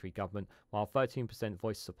parliamentary government, while 13%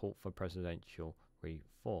 voiced support for presidential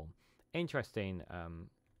reform. Interesting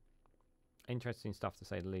stuff to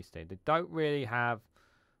say the least here. They don't really have...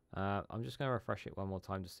 I'm just going to refresh it one more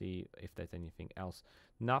time to see if there's anything else.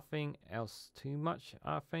 Nothing else too much,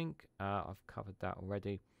 I think. I've covered that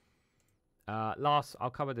already.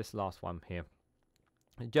 I'll cover this last one here.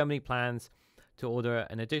 Germany plans to order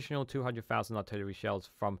an additional 200,000 artillery shells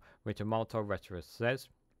from Rittermalto, Reuters says.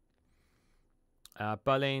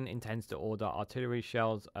 Berlin intends to order artillery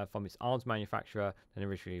shells from its arms manufacturer than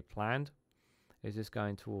originally planned. Is this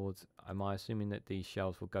going towards... Am I assuming that these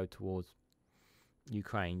shells will go towards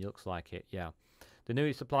Ukraine? Looks like it, yeah. The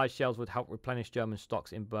newly supplied shells would help replenish German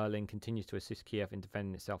stocks in Berlin, continues to assist Kiev in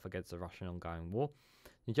defending itself against the Russian ongoing war.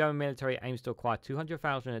 The German military aims to acquire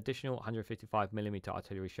 200,000 additional 155mm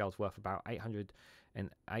artillery shells worth about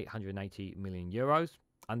 880 million euros.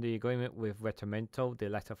 Under the agreement with Regimental, the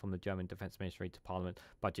letter from the German Defense Ministry to Parliament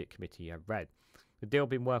Budget Committee read. The deal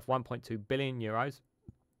being worth 1.2 billion euros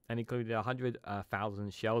and included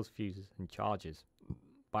 100,000 shells, fuses and charges.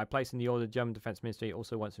 By placing the order, the German Defense Ministry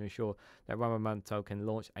also wants to ensure that Regimental can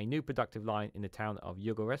launch a new productive line in the town of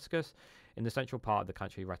Yugorescus in the central part of the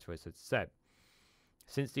country, Reuters had said.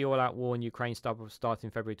 Since the all-out war in Ukraine started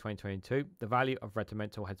in February 2022, the value of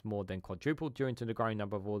Regimental has more than quadrupled due to the growing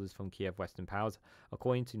number of orders from Kiev Western powers,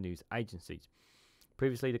 according to news agencies.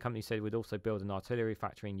 Previously, the company said it would also build an artillery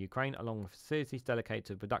factory in Ukraine, along with facilities dedicated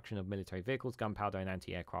to the production of military vehicles, gunpowder and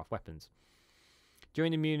anti-aircraft weapons.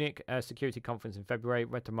 During the Munich Security Conference in February,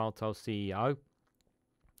 Regimental CEO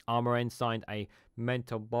Armoren signed a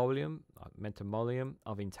memorandum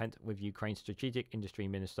of intent with Ukraine's Strategic Industry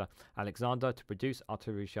Minister Alexander to produce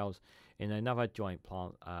artillery shells in another joint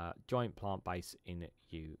plant base in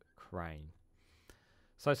Ukraine.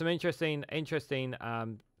 So some interesting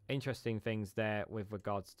things there with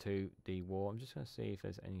regards to the war. I'm just going to see if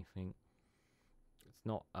there's anything. It's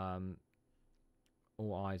not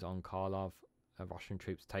all eyes on Kharkov. Russian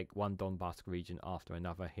troops take one Donbass region after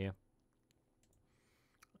another here.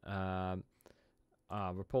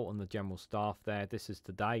 Report on the general staff there. This is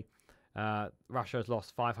today. Russia has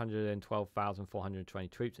lost 512,420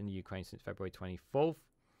 troops in the Ukraine since February 24th.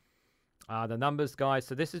 The numbers, guys.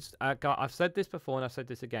 So this is, I've said this before and I've said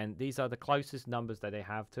this again. These are the closest numbers that they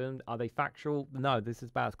have to them. Are they factual? No, this is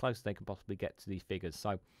about as close as they can possibly get to these figures.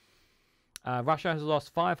 So Russia has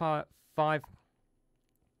lost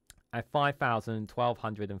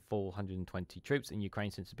 5,120 troops in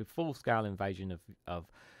Ukraine since the full-scale invasion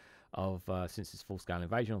since its full-scale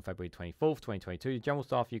invasion on February 24th, 2022. The General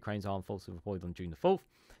Staff of Ukraine's armed forces reported on June the 4th.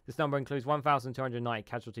 This number includes 1,290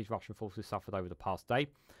 casualties Russian forces suffered over the past day.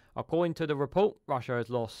 According to the report, Russia has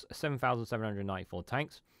lost 7,794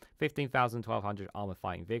 tanks, 15,1200 armoured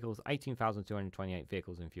fighting vehicles, 18,228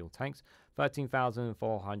 vehicles and fuel tanks,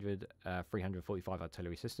 13,345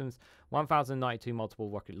 artillery systems, 1,092 multiple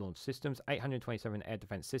rocket launch systems, 827 air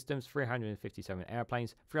defence systems, 357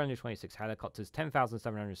 airplanes, 326 helicopters,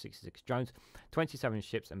 10,766 drones, 27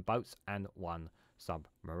 ships and boats, and 1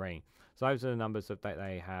 submarine. So those are the numbers that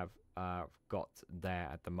they have got there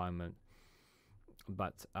at the moment.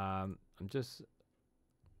 But I'm just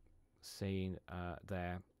seeing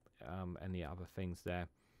there any other things there.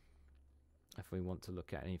 If we want to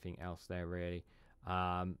look at anything else there, really,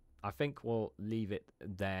 I think we'll leave it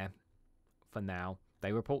there for now.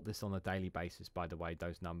 They report this on a daily basis, by the way.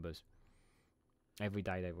 Those numbers every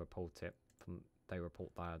day they report it. They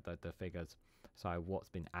report the figures. So what's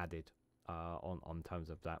been added on terms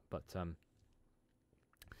of that, but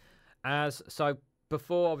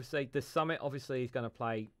before, obviously, the summit obviously is going to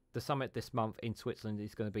play. The summit this month in Switzerland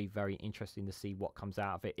is going to be very interesting to see what comes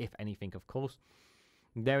out of it, if anything, of course.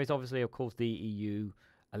 There is obviously, of course, the EU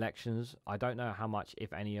elections. I don't know how much,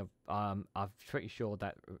 if any, of. I'm pretty sure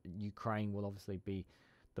that Ukraine will obviously be.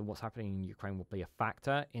 What's happening in Ukraine will be a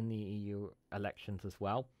factor in the EU elections as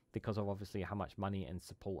well, because of obviously how much money and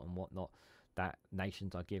support and whatnot that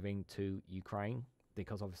nations are giving to Ukraine.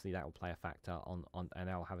 Because obviously that will play a factor on and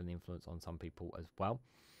that will have an influence on some people as well.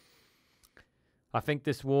 I think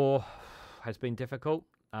this war has been difficult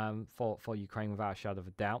for Ukraine without a shadow of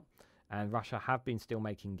a doubt, and Russia have been still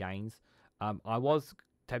making gains. I was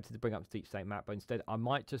tempted to bring up the deep state map, but instead I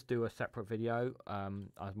might just do a separate video. I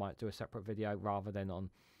might do a separate video rather than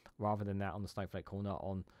that on the Snowflake Corner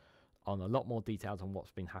on a lot more details on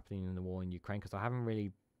what's been happening in the war in Ukraine, because I haven't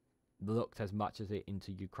really looked as much as it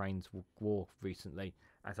into Ukraine's war recently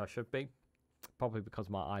as I should be, probably because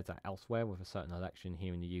my eyes are elsewhere with a certain election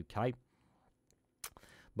here in the UK.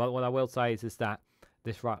 But what I will say is that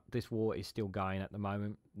this war is still going at the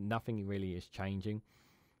moment. Nothing really is changing.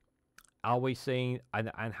 Are we seeing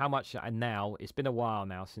and how much? And now it's been a while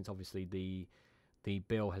now since obviously the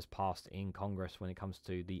bill has passed in Congress when it comes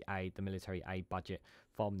to the military aid budget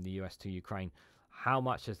from the US to Ukraine. How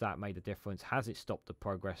much has that made a difference? Has it stopped the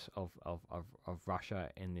progress of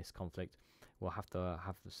Russia in this conflict? We'll have to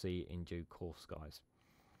see in due course, guys.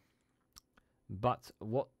 But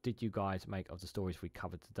what did you guys make of the stories we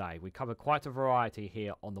covered today? We covered quite a variety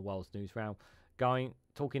here on the World's Newsround,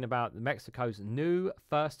 talking about Mexico's new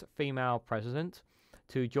first female president,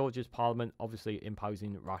 to Georgia's parliament obviously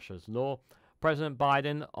imposing Russia's law, President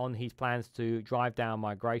Biden on his plans to drive down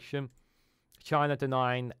migration, China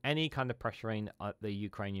denying any kind of pressuring at the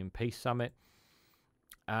Ukrainian peace summit,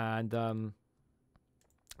 and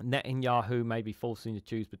Netanyahu may be forcing to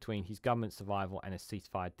choose between his government survival and a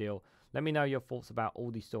ceasefire deal. Let me know your thoughts about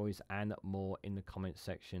all these stories and more in the comment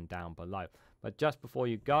section down below. But just before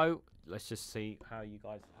you go, let's just see how's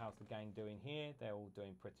the gang doing here. They're all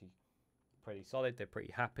doing pretty solid. They're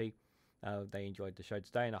pretty happy. They enjoyed the show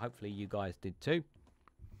today, and hopefully you guys did too.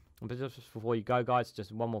 But just before you go, guys,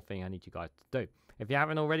 just one more thing I need you guys to do. If you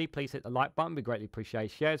haven't already, please hit the like button. We greatly appreciate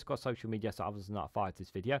it. Share it across social media so others are notified of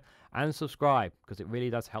this video. And subscribe, because it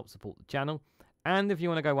really does help support the channel. And if you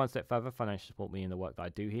want to go one step further, financially support me in the work that I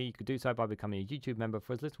do here, you could do so by becoming a YouTube member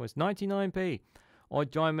for as little as 99p. Or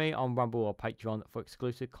join me on Rumble or Patreon for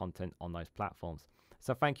exclusive content on those platforms.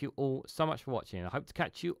 So thank you all so much for watching. I hope to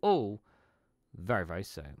catch you all very, very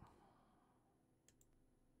soon.